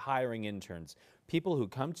rate with hiring interns. People who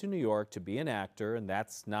come to New York to be an actor, and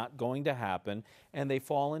that's not going to happen, and they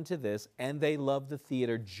fall into this, and they love the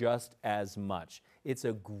theater just as much. It's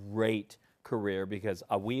a great career because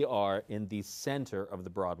we are in the center of the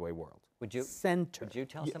Broadway world. Would you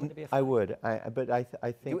tell someone to be a I would, but I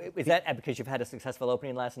think. Is that because you've had a successful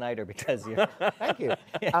opening last night, or because you're? Thank you.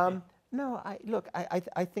 No, look,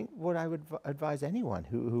 I think what I would advise anyone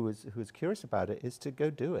who is curious about it is to go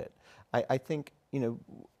do it. I think, you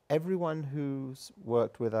know, everyone who's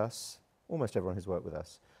worked with us, almost everyone who's worked with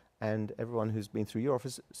us, and everyone who's been through your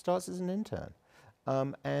office starts as an intern.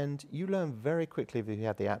 And you learn very quickly if you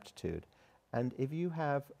have the aptitude. And if you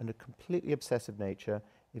have a completely obsessive nature,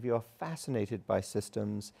 if you are fascinated by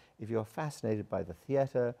systems, if you are fascinated by the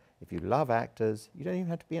theater, if you love actors, you don't even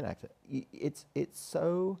have to be an actor. It's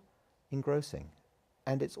so engrossing,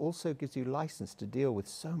 and it also gives you license to deal with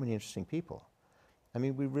so many interesting people. I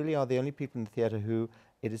mean, we really are the only people in the theater who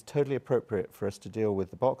it is totally appropriate for us to deal with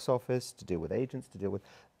the box office, to deal with agents, to deal with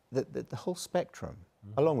the whole spectrum,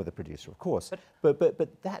 along with the producer, of course.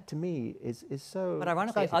 But that to me is so. But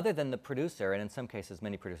ironically, exciting. other than the producer, and in some cases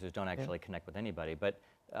many producers don't actually connect with anybody, but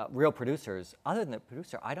real producers, other than the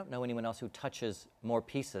producer, I don't know anyone else who touches more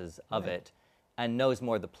pieces of it and knows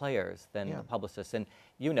more of the players than the publicists. And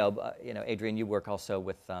you know, Adrian, you work also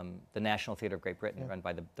with the National Theatre of Great Britain, run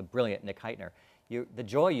by the brilliant Nick Heitner. The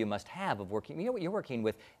joy you must have of working, you're working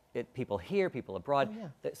with people here, people abroad.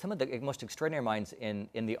 Some of the most extraordinary minds in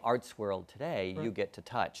the arts world today, you get to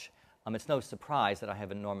touch. It's no surprise that I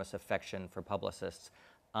have enormous affection for publicists,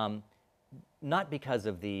 not because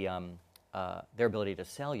of their ability to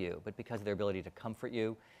sell you, but because of their ability to comfort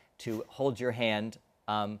you, to hold your hand,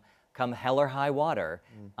 come hell or high water,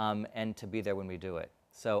 and to be there when we do it.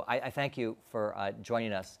 So I thank you for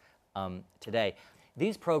joining us today.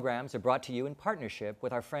 These programs are brought to you in partnership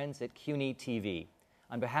with our friends at CUNY TV.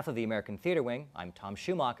 On behalf of the American Theater Wing, I'm Tom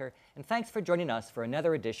Schumacher, and thanks for joining us for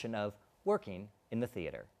another edition of Working in the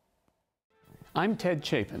Theater. I'm Ted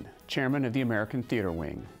Chapin, chairman of the American Theater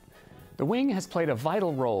Wing. The Wing has played a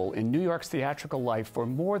vital role in New York's theatrical life for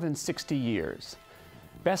more than 60 years.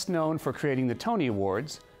 Best known for creating the Tony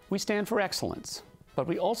Awards, we stand for excellence, but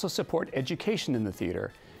we also support education in the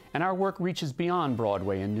theater, and our work reaches beyond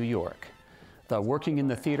Broadway in New York. The Working in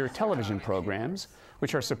the Theater television programs,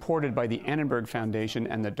 which are supported by the Annenberg Foundation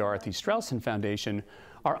and the Dorothy Strelsin Foundation,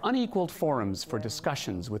 are unequaled forums for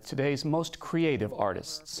discussions with today's most creative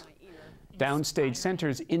artists. Downstage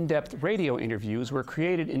Center's in-depth radio interviews were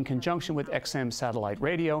created in conjunction with XM Satellite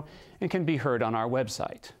Radio and can be heard on our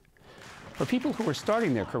website. For people who are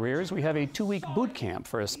starting their careers, we have a 2-week boot camp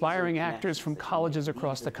for aspiring actors from colleges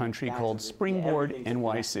across the country called Springboard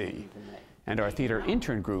NYC. And our theater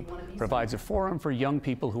intern group provides a forum for young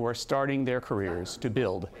people who are starting their careers to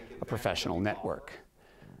build a professional network.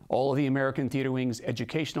 All of the American Theater Wing's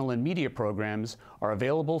educational and media programs are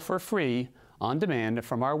available for free on demand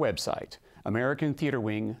from our website,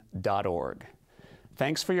 americantheaterwing.org.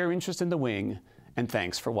 Thanks for your interest in the Wing, and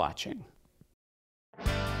thanks for watching.